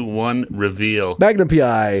 2, 1. Reveal. Magnum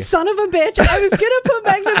PI. Son of a bitch. I was gonna put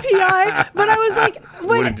Magnum PI, but I was like,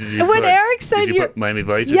 when What did you put? Eric said Did you you're. put Miami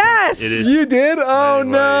Vice? Or Yes! something? It is. You did? Oh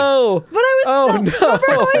Miami no! But I was. Oh, Remember no.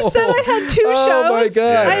 how I said I had 2 shows? Oh, my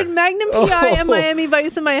God. I had Magnum PI and Oh. Miami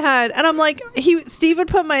Vice in my head, and I'm like, Steve would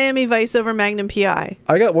put Miami Vice over Magnum PI,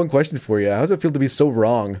 I got one question for you. How does it feel to be so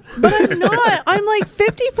wrong? but I'm not. I'm like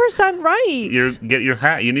 50% right. Get your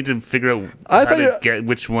hat. You need to figure out I how thought to you- get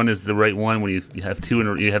which one is the right one when you have two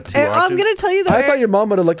and you have two I'm options. gonna tell you that. I thought your mom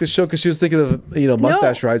would have liked the show because she was thinking of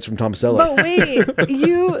mustache rides from Tom Selleck. But wait,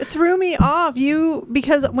 you threw me off.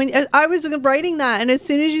 Because when I was writing that, and as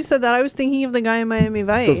soon as you said that, I was thinking of the guy in Miami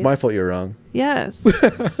Vice. So it's my fault you're wrong. Yes. I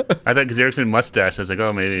thought because Eric said mustache, I was like,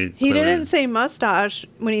 oh, maybe. He clearly- didn't say mustache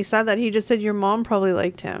when he said that. He just said your mom probably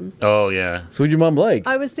liked him. Oh yeah. So who'd your mom like?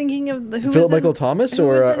 I was thinking of who Philip was in- Michael Thomas who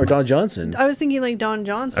was or in- Don Johnson? I was thinking like Don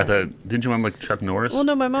Johnson. I thought didn't your mom like Chuck Norris? Well,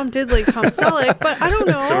 no, my mom did like Tom Selleck, but I don't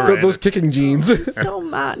know. So Th- Those kicking jeans. So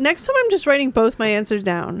mad. Next time, I'm just writing both my answers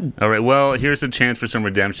down. All right. Well, here's a chance for some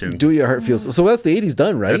redemption. Do what your heart feels. So that's the 80s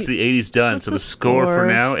done, right? That's the 80s done. What's So the the score for score?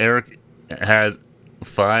 now, Eric has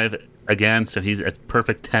 5 again, so he's at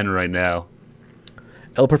perfect 10 right now.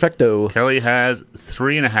 El Perfecto. Kelly has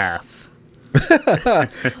 3.5.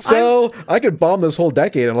 So I could bomb this whole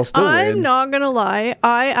decade and I'll still I'm win. not gonna lie.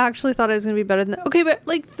 I actually thought I was gonna be better than that. Okay, but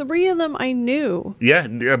like 3 of them I knew. Yeah,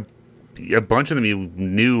 a bunch of them you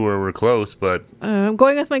knew or were close, but I'm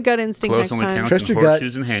going with my gut instinct close next only time. counts Trust in your gut.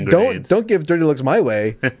 horseshoes and hand grenades. Don't give dirty looks my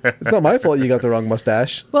way. It's not my fault you got the wrong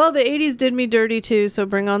mustache. Well, the 80s did me dirty too, so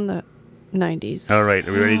bring on the 90s. All right,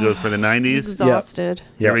 are we ready to go for the 90s? Exhausted.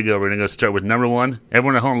 Here we go. We're going to go start with number 1.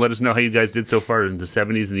 Everyone at home, let us know how you guys did so far in the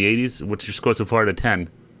 70s and the 80s. What's your score so far out of 10?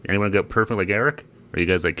 Anyone got perfect like Eric? Or are you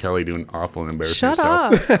guys like Kelly doing awful and embarrassing Shut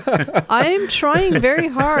yourself? up. I'm trying very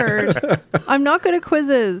hard. I'm not good at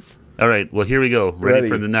quizzes. All right, well, here we go. Ready Ready.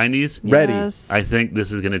 for the 90s? Ready. Yes. I think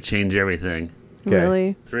this is going to change everything. Okay.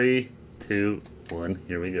 Really? 3, 2, 1,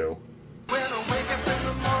 here we go.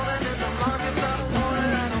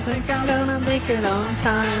 I think I'm gonna make it on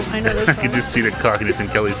time. I know this I can just see the cockiness in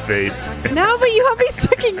Kelly's face. No, but you have me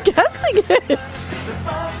second guessing it.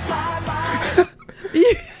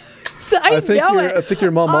 I know it. I think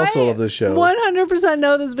your mom also loved this show. 100%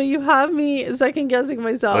 know this, but you have me second guessing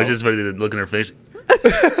myself. I was just ready to look in her face.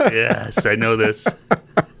 Yes, I know this.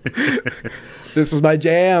 This is my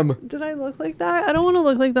jam. Did I look like that? I don't want to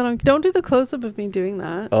look like that. Don't do the close up of me doing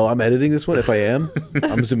that. Oh, I'm editing this one. If I am,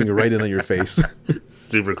 I'm zooming right in on your face.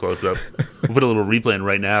 Super close up. We'll put a little replay in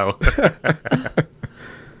right now.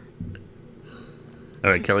 All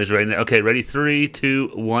right, Kelly's right now. Okay, ready? 3,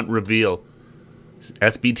 2, 1, reveal.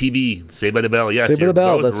 SBTB, Saved by the Bell. Yes, Saved by you're the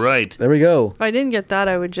Bell. both That's right. There we go. If I didn't get that,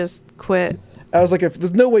 I would just quit. I was like, if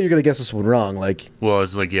there's no way you're gonna guess this one wrong, like, Well,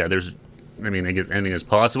 it's like, yeah, I guess anything is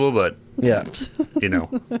possible, but, yeah, you know,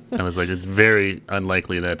 I was like, it's very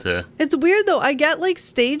unlikely that, It's weird though. I get like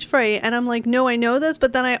stage fright and I'm like, no, I know this,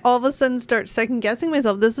 but then I all of a sudden start second guessing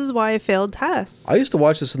myself. This is why I failed tests. I used to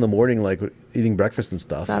watch this in the morning, like eating breakfast and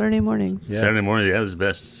stuff. Morning mornings. Yeah. Saturday morning, yeah, it was the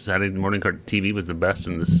best. Saturday morning TV was the best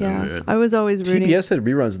in this. Yeah. I was always rooting. TBS had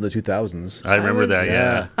reruns in the 2000s. I remember was- that,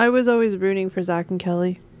 yeah. I was always rooting for Zach and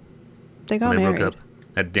Kelly. They got When they married. broke up.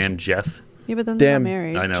 That damn Jeff. Yeah, but then they got Damn.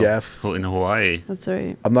 married. I know. Jeff. In Hawaii. That's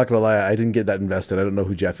right. I'm not gonna lie, I didn't get that invested. I don't know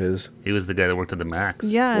who Jeff is. He was the guy that worked at the Max.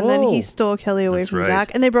 Yeah, and then he Whoa. stole Kelly away That's from right.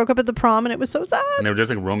 Zach, and they broke up at the prom, and it was so sad. And they were just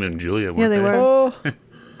like Romeo and Juliet, weren't Yeah, they were. Oh,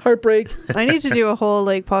 heartbreak. I need to do a whole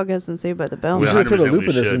like podcast and Saved by the Bell. We Well, should have put a 100% loop we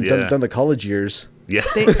in this should, and yeah. done the college years. Yeah.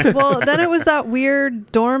 Well, then it was that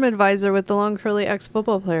weird dorm advisor with the long curly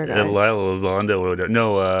ex-football player guy. Lyle Londo or whatever.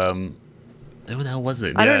 No, who the hell was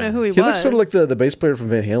it? I don't Yeah. know who he He was. looks sort of like the bass player from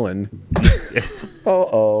Van Halen.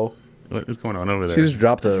 Oh. What is going on over there? She just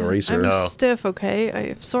dropped the eraser. I'm No. stiff, okay? I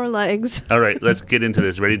have sore legs. All right, let's get into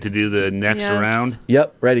this. Ready to do the next Yes. round?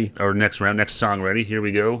 Yep, ready. Or next round, next song. Ready? Here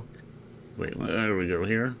we go. Wait, there we go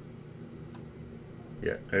here.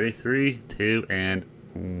 Yeah, ready? 3, 2, and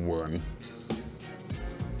 1.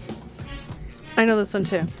 I know this one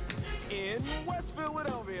too.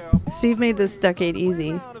 Steve made this decade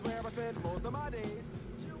easy.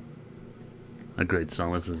 A great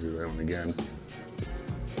song. Let's listen to that one again.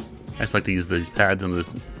 I just like to use these pads on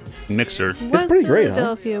this mixer. West pretty great, huh?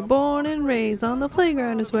 Philadelphia, born and raised on the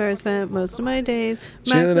playground is where I spent most of my days.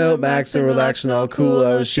 Chilling out, maxing, relaxing, all cool.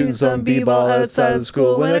 I was shooting some b-ball outside of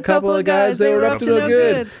school when a couple of guys, they were up to no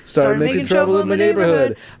good. Started making trouble in my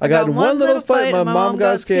neighborhood. I got in one little fight, my mom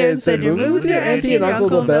got scared, said, "You're moving with your auntie and uncle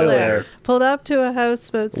to Bel Air." Pulled up to a house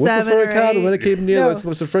about Whistle 7 for or a cab, and when 8. it came near, No.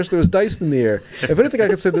 was the first there was dice in the air. If anything, I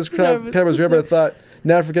could say this crowd was rare, but I thought,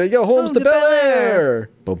 now forget it. Yo, Holmes to Bel Air.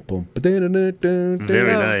 Boom, boom, ba-dun-dun-dun-dun.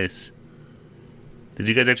 Very No. nice. Did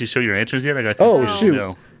you guys actually show your answers yet? I got Oh, confused. shoot.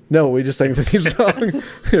 No. No, we just sang the theme song.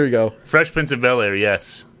 Here we go. Fresh Prince of Bel Air,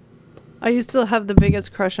 yes. I used to have the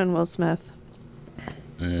biggest crush on Will Smith.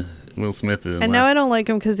 Will Smith. And now I don't like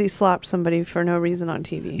him because he slapped somebody for no reason on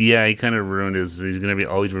TV. Yeah, he kind of ruined his. He's gonna be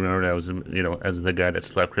always remembered as as the guy that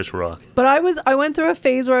slapped Chris Rock. But I went through a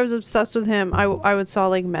phase where I was obsessed with him. I would saw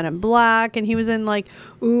like Men in Black, and he was in like,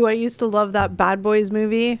 I used to love that Bad Boys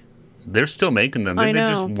movie. They're still making them. I Didn't they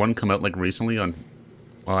know. just one come out like recently on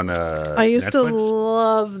I used Netflix? to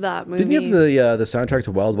love that movie. Didn't you have the soundtrack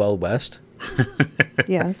to Wild Wild West?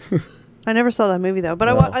 Yes. I never saw that movie though, but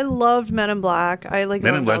No. I loved Men in Black. I like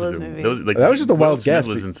Men in Black those was movies. That was just a Will wild Smith guess,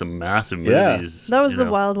 Was but- in some massive Yeah. movies. That was you the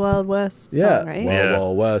know. Wild Wild West Yeah, song, right? Wild Yeah.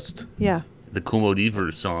 Wild West. Yeah. The Kumo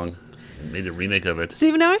Diver song. Made a remake of it.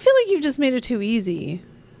 Steven, now I feel like you've just made it too easy.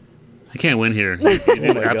 I can't win here. You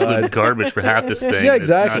do my absolute God. garbage for half this thing. Yeah, It's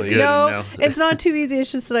not exactly. good, No, it's not too easy.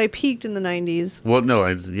 It's just that I peaked in the 90s. Well, no,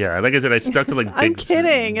 like I said, I stuck to like I'm big,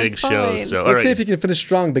 kidding, big it's shows. fine. So all Let's right, see if you can finish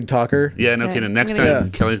strong, big talker. yeah, no Okay, kidding. I'm Next gonna- time, Yeah.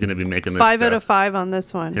 Kelly's gonna be making this 5 out of stuff. 5 on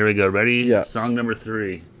this one. Here we go. Ready? Yeah. Song number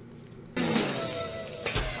 3.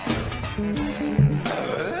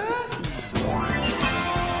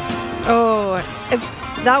 Oh, if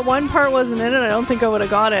that one part wasn't in it, I don't think I would have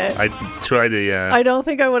got it. I tried to. I don't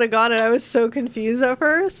think I would have got it. I was so confused at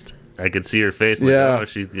first. I could see her face. Yeah. Like, oh,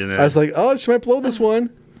 she's gonna. I was like, oh, she might blow this one.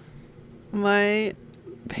 My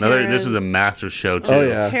This is a massive show too. Oh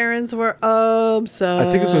yeah. parents were obsessed.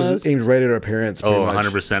 I think this was aimed right at our parents. Oh, pretty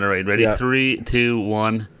much. 100% right. Ready? Yeah. 3, 2,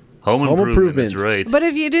 1. Home Home Improvement. That's Improvement. right. But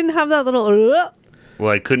if you didn't have that little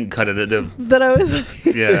Well, I couldn't cut it. that I was like,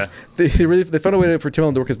 Yeah. They found a way for Tim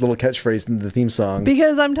Allen to work his little catchphase into the theme song.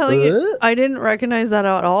 because I'm telling you, I didn't recognize that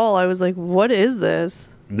at all. I was like, what is this?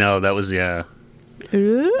 No, that was yeah.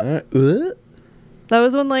 That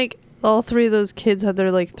was when like all three of those kids had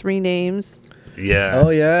their like 3 names, Yeah. Oh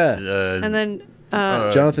yeah. and then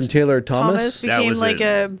Jonathan Taylor Thomas Thomas. That became was like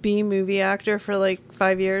it. a B movie actor for like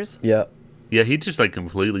 5 years. Yeah. Yeah, he just like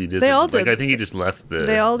completely just. They all like, did. I think he just left the.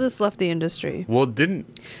 They all just left the industry. Well,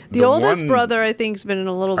 didn't The oldest one- brother, I think, has been in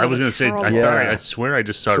a little bit I was of gonna say. trouble. Yeah. I swear I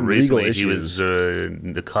just saw Some legal recently he was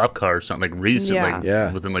in the cop car or something like recent, Yeah. like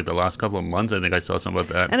Yeah. within like the last couple of months. I think I saw something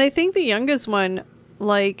about that. And I think the youngest one,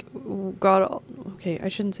 like, got okay. I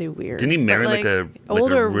shouldn't say weird. Didn't he but, marry like a really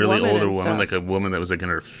woman older and woman, stuff. like a woman that was like in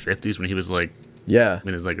her 50s when he was like Yeah.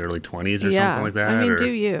 in his like early 20s or yeah. something like that? I mean, or, do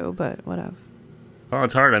you? But whatever. Oh,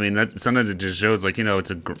 it's hard. I mean, that sometimes it just shows like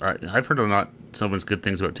I've heard not so much good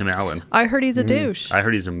things about Tim Allen. I heard he's a douche. I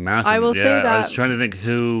heard he's a massive. I will say I was that- trying to think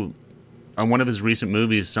who on one of his recent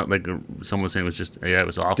movies. Someone was saying it was just it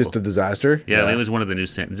was awful. Just a disaster. Yeah, I think it was one of the new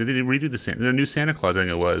Santa. Did they redo the new Santa Claus? I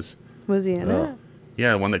think it was. Was he in Oh. it?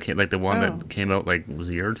 Yeah, the one that came Oh. that came out like was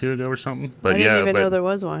a year or two ago or something. But I didn't yeah, even but know there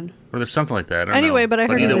was one. or there's something like that. I don't Anyway, know. but I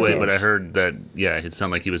heard either he's a way. douche. But I heard that it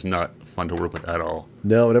sounded like he was not fun to work with at all.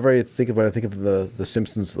 No, whenever I think of it, I think of the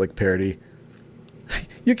Simpsons like parody.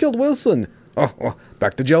 You killed Wilson. Oh,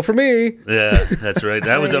 back to jail for me. Yeah, that's right.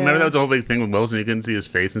 That was. I remember Yeah. that was the whole big thing with Wilson. You couldn't see his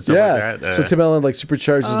face and stuff Yeah. like that. So Tim Allen like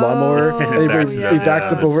supercharged his lawnmower, and he, Backs he it up. backs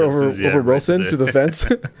up The over Simpsons, yeah, over right Wilson to the- through the fence.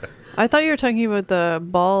 I thought you were talking about the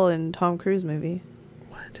ball in Tom Cruise movie.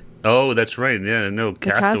 Oh, that's right. Yeah, no,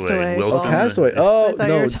 Castaway. Castaway. Oh, Wilson. Castaway. Oh I thought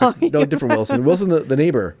you no, were talking no, different Wilson. Wilson, the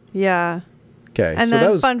neighbor. Yeah. Okay, And so then,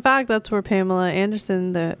 that was fun fact, that's where Pamela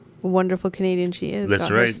Anderson, the wonderful Canadian she is, That's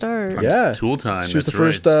got her right. start. yeah. Tool Time. She was the that's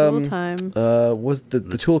first. right. Full time. Was the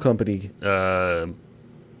Tool company? Tim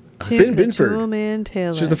the Binford. Toolman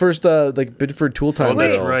Taylor. She was the first like Binford Tool Time. Oh,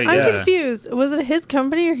 that's girl. right. I'm yeah. confused. Was it his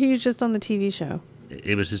company or he was just on the TV show?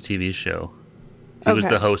 It was his TV show. He was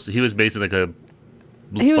Okay. the host. He was basically like a.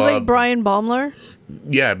 He was like Bob- Brian Baumler,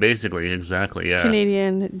 Yeah, basically, exactly. Yeah.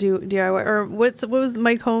 Canadian DIY, or what was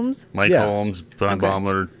Mike Holmes? Mike Yeah. Holmes, Brian Okay.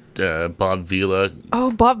 Baumler, Bob Vila.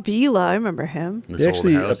 Oh, Bob Vila, I remember him. This He old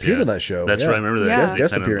actually house, appeared yeah. on that show, That's yeah. right. I remember that. Yeah. They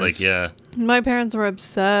Guest kind of, appearance. Like, yeah. My parents were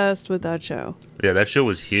obsessed with that show. Yeah, that show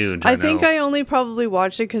was huge. I think know. I only probably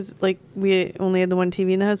watched it because like we only had the one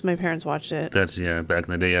TV in the house. My parents watched it. That's, yeah, back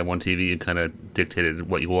in the day, one TV, you kind of dictated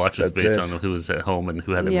what you watched was That's based it. on who was at home and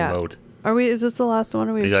who had the Yeah. remote. Are we? Is this the last one?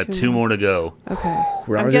 Or We got 2 more to go. Okay.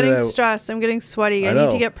 We're I'm already getting at- stressed. I'm getting sweaty. I I need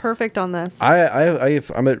know. to get perfect on this.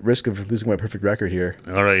 I'm at risk of losing my perfect record here.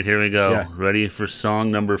 All right, here we go. Yeah. Ready for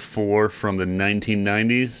song number 4 from the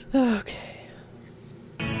 1990s? Okay.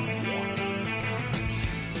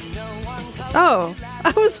 Oh,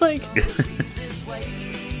 I was like,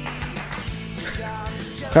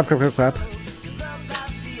 Clap, clap, clap, clap.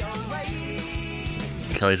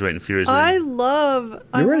 Kelly's writing furiously. I love.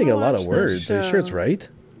 I You're writing a wanna lot of watch words. this Are you sure it's show. right?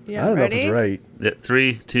 Yeah, I don't know if ready? it's right. Yeah,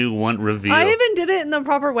 3, 2, 1, reveal. I even did it in the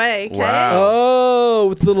proper way. Okay. Wow. Oh,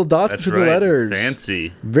 with little dots That's between right. the letters.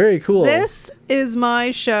 Fancy. Very cool. This is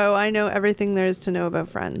my show. I know everything there is to know about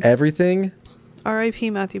Friends. Everything. R.I.P.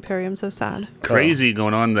 Matthew Perry. I'm so sad. Crazy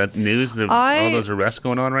going on that news. All those arrests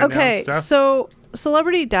going on right now Okay, and stuff. so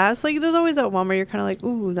celebrity deaths, like there's always that one where you're kind of like,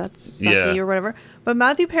 ooh, that's sucky Yeah. or whatever. But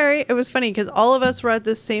Matthew Perry, it was funny because all of us were at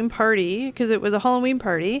the same party because it was a Halloween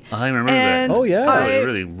party. I remember and that. Oh, yeah. I- It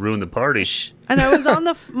really ruined the party. And I was on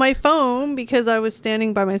my phone because I was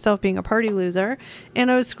standing by myself being a party loser. And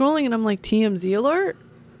I was scrolling and I'm like, TMZ alert?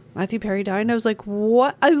 Matthew Perry died. And I was like,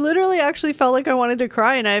 what? I literally actually felt like I wanted to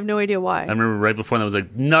cry and I have no idea why. I remember right before that I was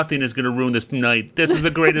like, nothing is going to ruin this night. This is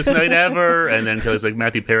the greatest night ever. And then Kelly's like,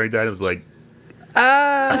 Matthew Perry died. I was like,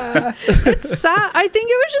 It's sad. I think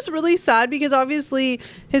it was just really sad because obviously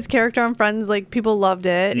his character on Friends, like people loved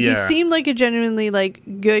it. Yeah. He seemed like a genuinely like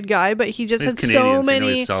good guy, but he just he's had Canadian, so so you know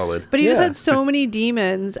many. he's solid. But he just Yeah. had so many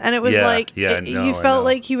demons, and it was Yeah, like yeah, you no, I felt know.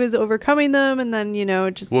 like he was overcoming them, and then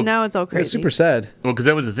it just Well, now it's all It's crazy. super sad. Well, because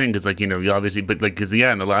that was the thing, because, like, you obviously, but, like, because,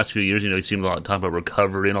 in the last few years, he seemed a lot talk about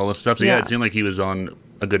recovery and all this stuff. So, Yeah. it seemed like he was on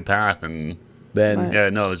a good path. And, Then Right. yeah,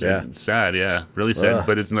 no, it was Yeah. sad, really sad. Ugh.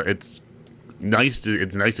 But it's not, nice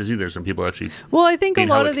to see there's some people actually Well, I think a being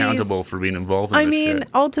lot held of these. accountable for being involved in I this mean, shit.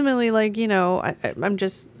 ultimately, like, you know, I'm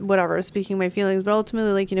just whatever speaking my feelings, but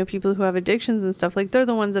ultimately, like, you know, people who have addictions and stuff, like, they're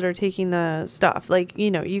the ones that are taking the stuff. Like,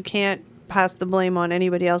 you know, you can't pass the blame on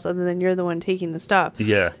anybody else other than you're the one taking the stuff.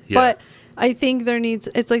 Yeah. But I think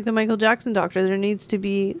it's like the Michael Jackson doctor. There needs to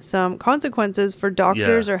be some consequences for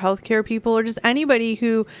doctors or healthcare people or just anybody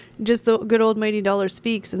who just the good old mighty dollar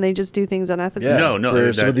speaks and they just do things unethically. Yeah, No,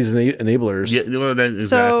 for some of these enablers. Yeah, well, that, exactly.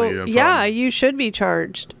 So, the yeah, problem. you should be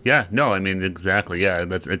charged. Yeah, no, I mean, exactly. Yeah,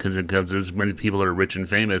 that's because there's many people that are rich and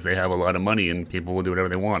famous. They have a lot of money, and people will do whatever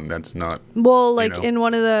they want. That's not. Well, like know. in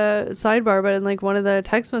one of the sidebar, but in like one of the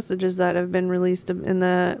text messages that have been released in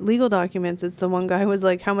the legal documents, it's the one guy was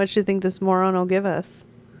like, "How much do you think this moron will give us?"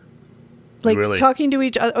 Like Really? talking to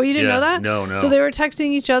each other. Oh, you didn't Yeah, know that? no. So they were texting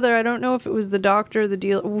each other. I don't know if it was the doctor, the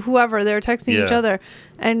deal, whoever. They were texting each Yeah. other,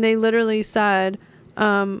 and they literally said,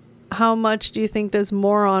 "How much do you think this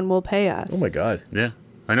moron will pay us?" Oh my God. Yeah,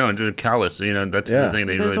 I know. And they're callous. You know, that's Yeah. the thing.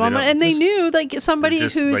 They This really one- don't. and they Just- knew like somebody They're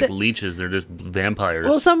just who's like leeches. They're just vampires.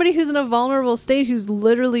 well, somebody who's in a vulnerable state who's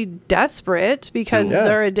literally desperate because Yeah.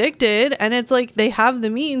 they're addicted, and it's like they have the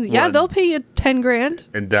means. Yeah, Well, they'll pay you 10 grand.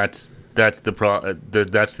 and that's that's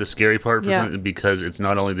the scary part for Yeah. some, because it's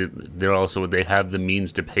not only they have the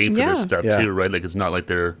means to pay for Yeah. this stuff Yeah. too, right? Like it's not like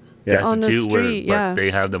they're Yeah. On the destitute, street, but yeah.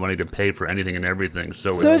 they have the money to pay for anything and everything.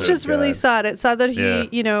 So It's just really God. sad. It's sad that he, Yeah.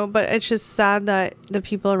 you know, but it's just sad that the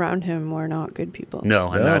people around him were not good people.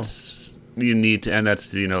 no, and No. that's you need to, and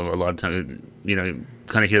that's a lot of times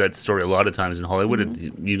kind of hear that story a lot of times in Hollywood.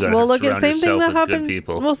 You got to Well, look at surround same thing yourself that with happened. good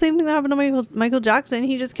people. Well, same thing that happened to Michael Jackson.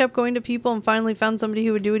 He just kept going to people and finally found somebody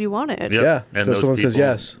who would do what he wanted. Yep. Yeah, And so those someone says people-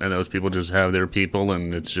 yes. and those people just have their people,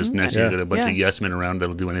 and it's just next Yeah. you got a bunch Yeah. of yes men around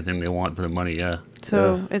that'll do anything they want for the money. Yeah.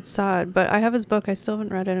 So it's sad, but I have his book. I still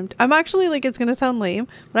haven't read it. I'm actually like, it's gonna sound lame,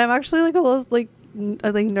 but I'm actually like a little like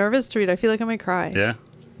nervous to read. I feel like I might cry. Yeah.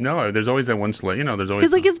 No, there's always that one slight. There's always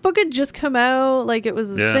Because like his book had just come out, like it was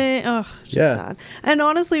this Yeah. thing. Oh, just Yeah. sad. And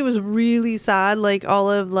honestly, it was really sad. Like all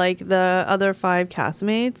of like the other 5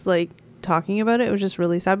 castmates, like talking about it, it was just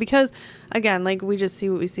really sad because, again, like we just see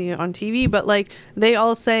what we see on TV, but like they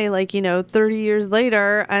all say like 30 years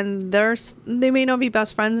later, and they may not be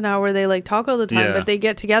best friends now, where they like talk all the time, Yeah. but they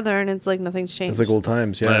get together and it's like nothing's changed. It's like old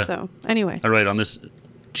times. Yeah. Yeah. So anyway, All right, on this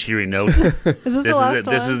cheery note, is this the last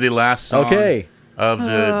one? This is the last song Okay. of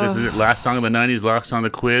the. This is the last song of the '90s. Last song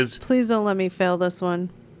of the quiz. Please don't let me fail this one.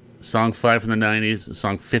 Song 5 from the '90s.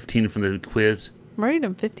 Song 15 from the quiz. I'm already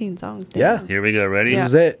done 15 songs. Damn. Yeah. Here we go. Ready? Yeah. This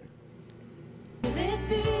is it.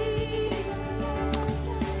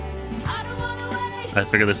 I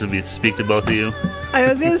figured this would be speak to both of you. I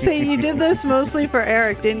was gonna say you did this mostly for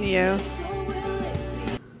Eric, didn't you?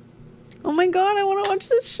 Oh my god, I want to watch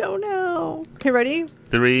this show now. Okay, ready?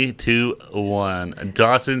 3, 2, 1.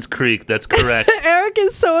 Dawson's Creek. That's correct. Eric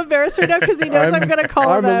is so embarrassed right now because he knows I'm gonna call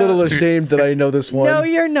I'm him a out. little ashamed that I know this one. No,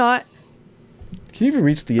 you're not. Can you even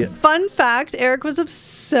reach the? Fun fact: Eric was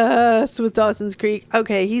obsessed with Dawson's Creek.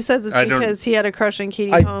 Okay, he says it's I don't- because he had a crush on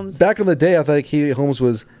Katie Holmes. Back in the day, I thought Katie Holmes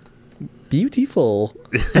was beautiful.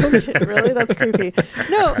 Really, that's creepy.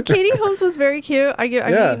 No, Katie Holmes was very cute. I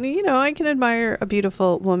Yeah. mean, I can admire a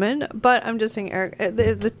beautiful woman, but I'm just saying, Eric,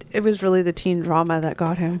 it was really the teen drama that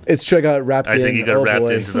got him. It's true. I got wrapped in. I think he got oh wrapped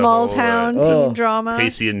boy. into the Small whole, town Oh. teen drama.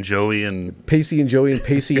 Pacey and Joey and Pacey and Joey and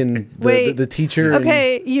Pacey and Wait. the teacher. and-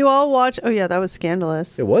 Okay, you all watch. Oh yeah, that was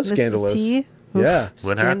scandalous. It was Mrs. scandalous. T? Oof, Yeah.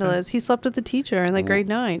 What happened? scandalous. He slept with the teacher in like grade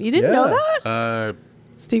 9. You didn't Yeah. know that?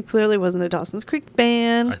 Steve clearly wasn't a Dawson's Creek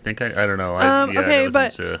fan. I think I don't know. Okay,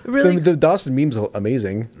 but really, The Dawson meme's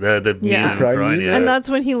amazing. the Yeah. meme Crying crying, meme? yeah. and that's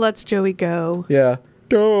when he lets Joey go. Yeah.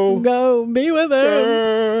 Go be with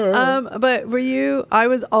him. But were you? I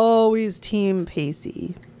was always Team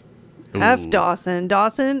Pacey. F Ooh. Dawson.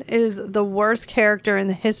 Dawson is the worst character in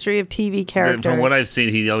the history of TV characters. From what I've seen,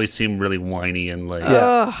 he always seemed really whiny and like.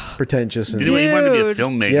 Yeah. Ugh. Pretentious. And He wanted to be a Dude.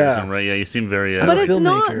 filmmaker, Yeah. or something, right? Yeah, you seem very. But it's filmmaker.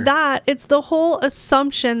 not that. It's the whole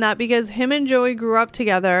assumption that because him and Joey grew up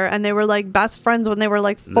together and they were like best friends when they were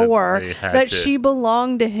like 4, they had that to- she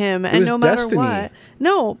belonged to him, and was no matter destiny. what.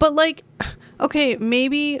 No, but like, okay,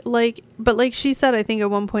 maybe like, but like she said, I think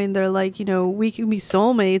at one point they're like, we can be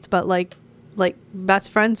soulmates, but like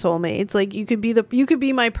best friend soulmates. Like you could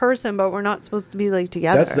be my person, but we're not supposed to be like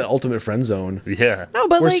together. That's the ultimate friend zone. Yeah. no,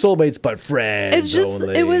 but We're like soulmates, but friends it's just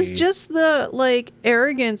only. it was just the like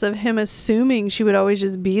arrogance of him assuming she would always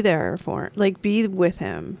just be there for like be with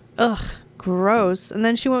him. Ugh, gross. And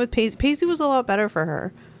then she went with Pacey. Pacey was a lot better for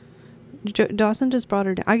her. Dawson just brought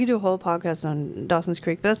her down. I could do a whole podcast on Dawson's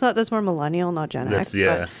Creek, but that's more millennial, not Gen X.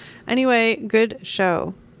 Yeah. But anyway, good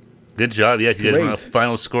show. Good job. Yes, you guys Great. want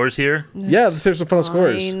final scores here? Yeah, let's hear some final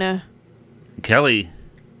scores. Fine. Kelly,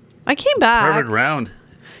 I came back. perfect round.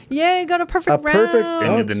 Yay, got a perfect A perfect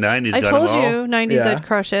round. And the 90s I got told them all. you, 90s Yeah. I'd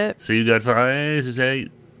crush it. So you got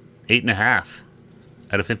 8.5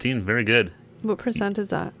 out of 15. Very good. What percent is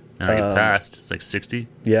that? You passed. It's like 60.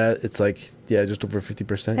 Yeah, it's like just over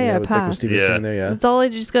 50%. Hey, yeah, I with, like what passed. Steve was Yeah. saying there. Yeah. That's all I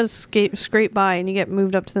just got to scrape by and you get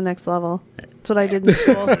moved up to the next level. That's what I did in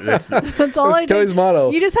school. That's all I did. Kelly's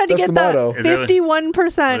motto. You just had to That's get the that motto.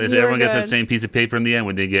 51%. Everyone You were gets that good. same piece of paper in the end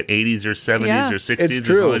when they get 80s or 70s Yeah. or 60s. It's As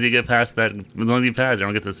long true. as you get past that, as long as you pass,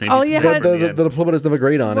 everyone gets the same All piece you of had- paper in the The end. diploma doesn't have a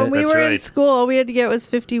grade on When it. we That's were in right. school, all we had to get was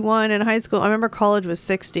 51 in high school. I remember college was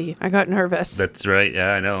 60. I got nervous. That's right.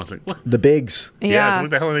 Yeah, I know. It's like, what? The bigs. Yeah. yeah. So what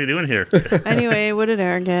the hell are they doing here? Anyway, what did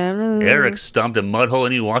Eric get? Eric stomped a mud hole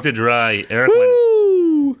and he walked it dry. Eric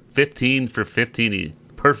Woo! went 15 for 15.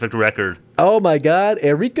 Perfect record. Oh my God,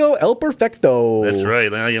 Enrico El Perfecto. That's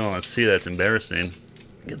right. Now you don't want to see that. It's embarrassing.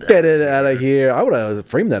 Get it out of here. I would have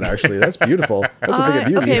framed that actually. That's beautiful. That's a thing of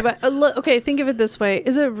beauty. Okay, but okay, think of it this way.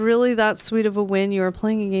 Is it really that sweet of a win? You were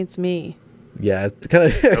playing against me. Yeah, it kind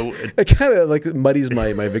of Oh, it kind of like muddies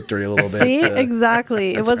my victory a little bit. See?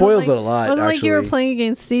 Exactly. it wasn't spoils like, it a lot, It wasn't like you were actually. playing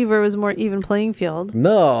against Steve where it was more even playing field.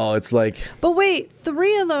 No, it's like But wait,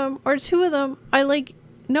 3 of them or 2 of them, I like.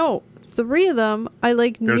 No, 3 of them, I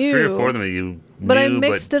like There's knew. 3 or 4 of them that you But I knew,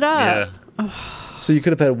 mixed it up. Yeah. so you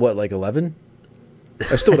could have had what, like 11?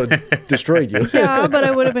 I still would have destroyed you. Yeah, but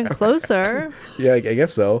I would have been closer. Yeah, I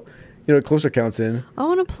guess so. You know, closer counts in. I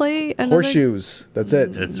want to play another. Horseshoes. That's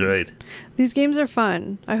it. That's right. These games are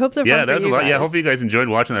fun. I hope they're Yeah, fun. that was for a you lot. Yeah, guys. hopefully you guys enjoyed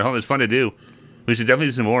watching that at home. It's fun to do. We should definitely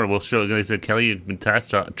do some more. We'll show. Like I said, Kelly, you've been trash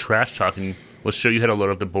talking. We'll show you how to load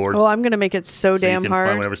up the board. Well, I'm gonna make it so, so damn you can hard.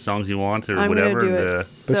 find whatever songs you want or I'm whatever. gonna do and, it.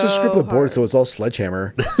 Let's just script the board hard. so it's all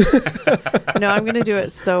sledgehammer. No, I'm gonna do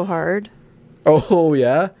it so hard. Oh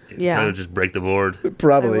yeah, Yeah, Try to just break the board.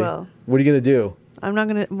 probably. I will. What are you gonna do? I'm not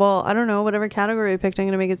gonna. Well, I don't know. Whatever category I picked, I'm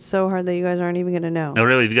gonna make it so hard that you guys aren't even gonna know. No,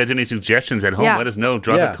 really, if you guys have any suggestions at home, Yeah. let us know.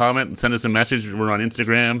 Drop Yeah. a comment and send us a message. We're on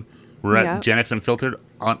Instagram. We're at Yeah. Gen X Unfiltered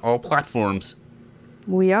on all platforms.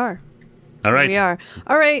 We are. All right. We are.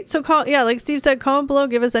 All right. So, like Steve said, comment below.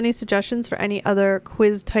 Give us any suggestions for any other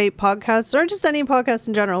quiz type podcasts or just any podcast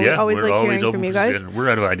in general. Yeah, we always we're like always hearing open from you for guys. suggestions. We're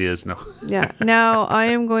out of ideas now. Yeah. Now, I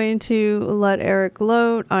am going to let Eric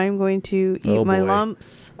gloat. I'm going to eat Oh, my boy.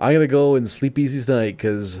 lumps. I'm gonna go and sleep easy tonight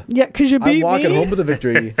because Yeah, because you I'm beat walking me. home with a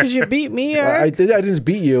victory. Because you beat me, I Eric. didn't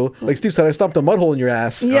beat you. Like Steve said, I stomped a mud hole in your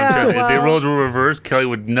ass. Yeah, If the well- roles were reversed, Kelly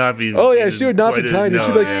would not be. Oh yeah, she would not be quite as- kind. no,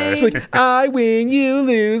 She'd be like, yeah. she'd be like, I win, you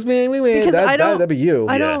lose, win, we win. Because I don't. That'd be you.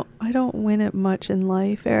 I don't win it much in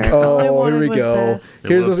life, Eric. All I Oh, wanted here we was go. this. The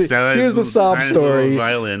little Here's the sob tiny little story.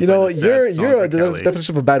 violin You know, playing a sad song you're for the Kelly.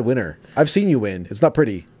 definition of a bad winner. I've seen you win. It's not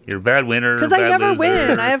pretty. You're a bad winner. Because I bad never loser.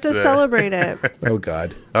 win. I have to It's, celebrate it. Oh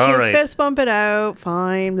God. All You right. Fist bump it out.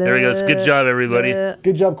 Fine. There we go. Good job, everybody.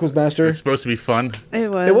 Good job, Quizmaster. It's supposed to be fun. It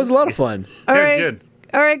was. It was a lot of fun. All Yeah, right. good.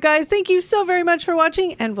 All right, guys. Thank you so very much for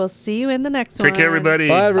watching, and we'll see you in the next one. Take care, everybody.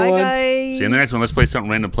 Bye, Bye, everyone. guys. See you in the next one. Let's play something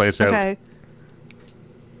random. Play us out. Okay.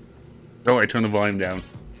 Oh, I turned the volume down.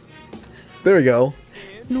 There we go.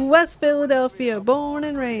 In West Philadelphia, born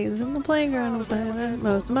and raised in the playground of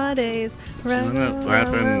most of my days. Laughing.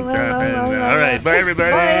 All right. Bye,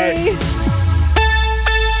 everybody. Bye.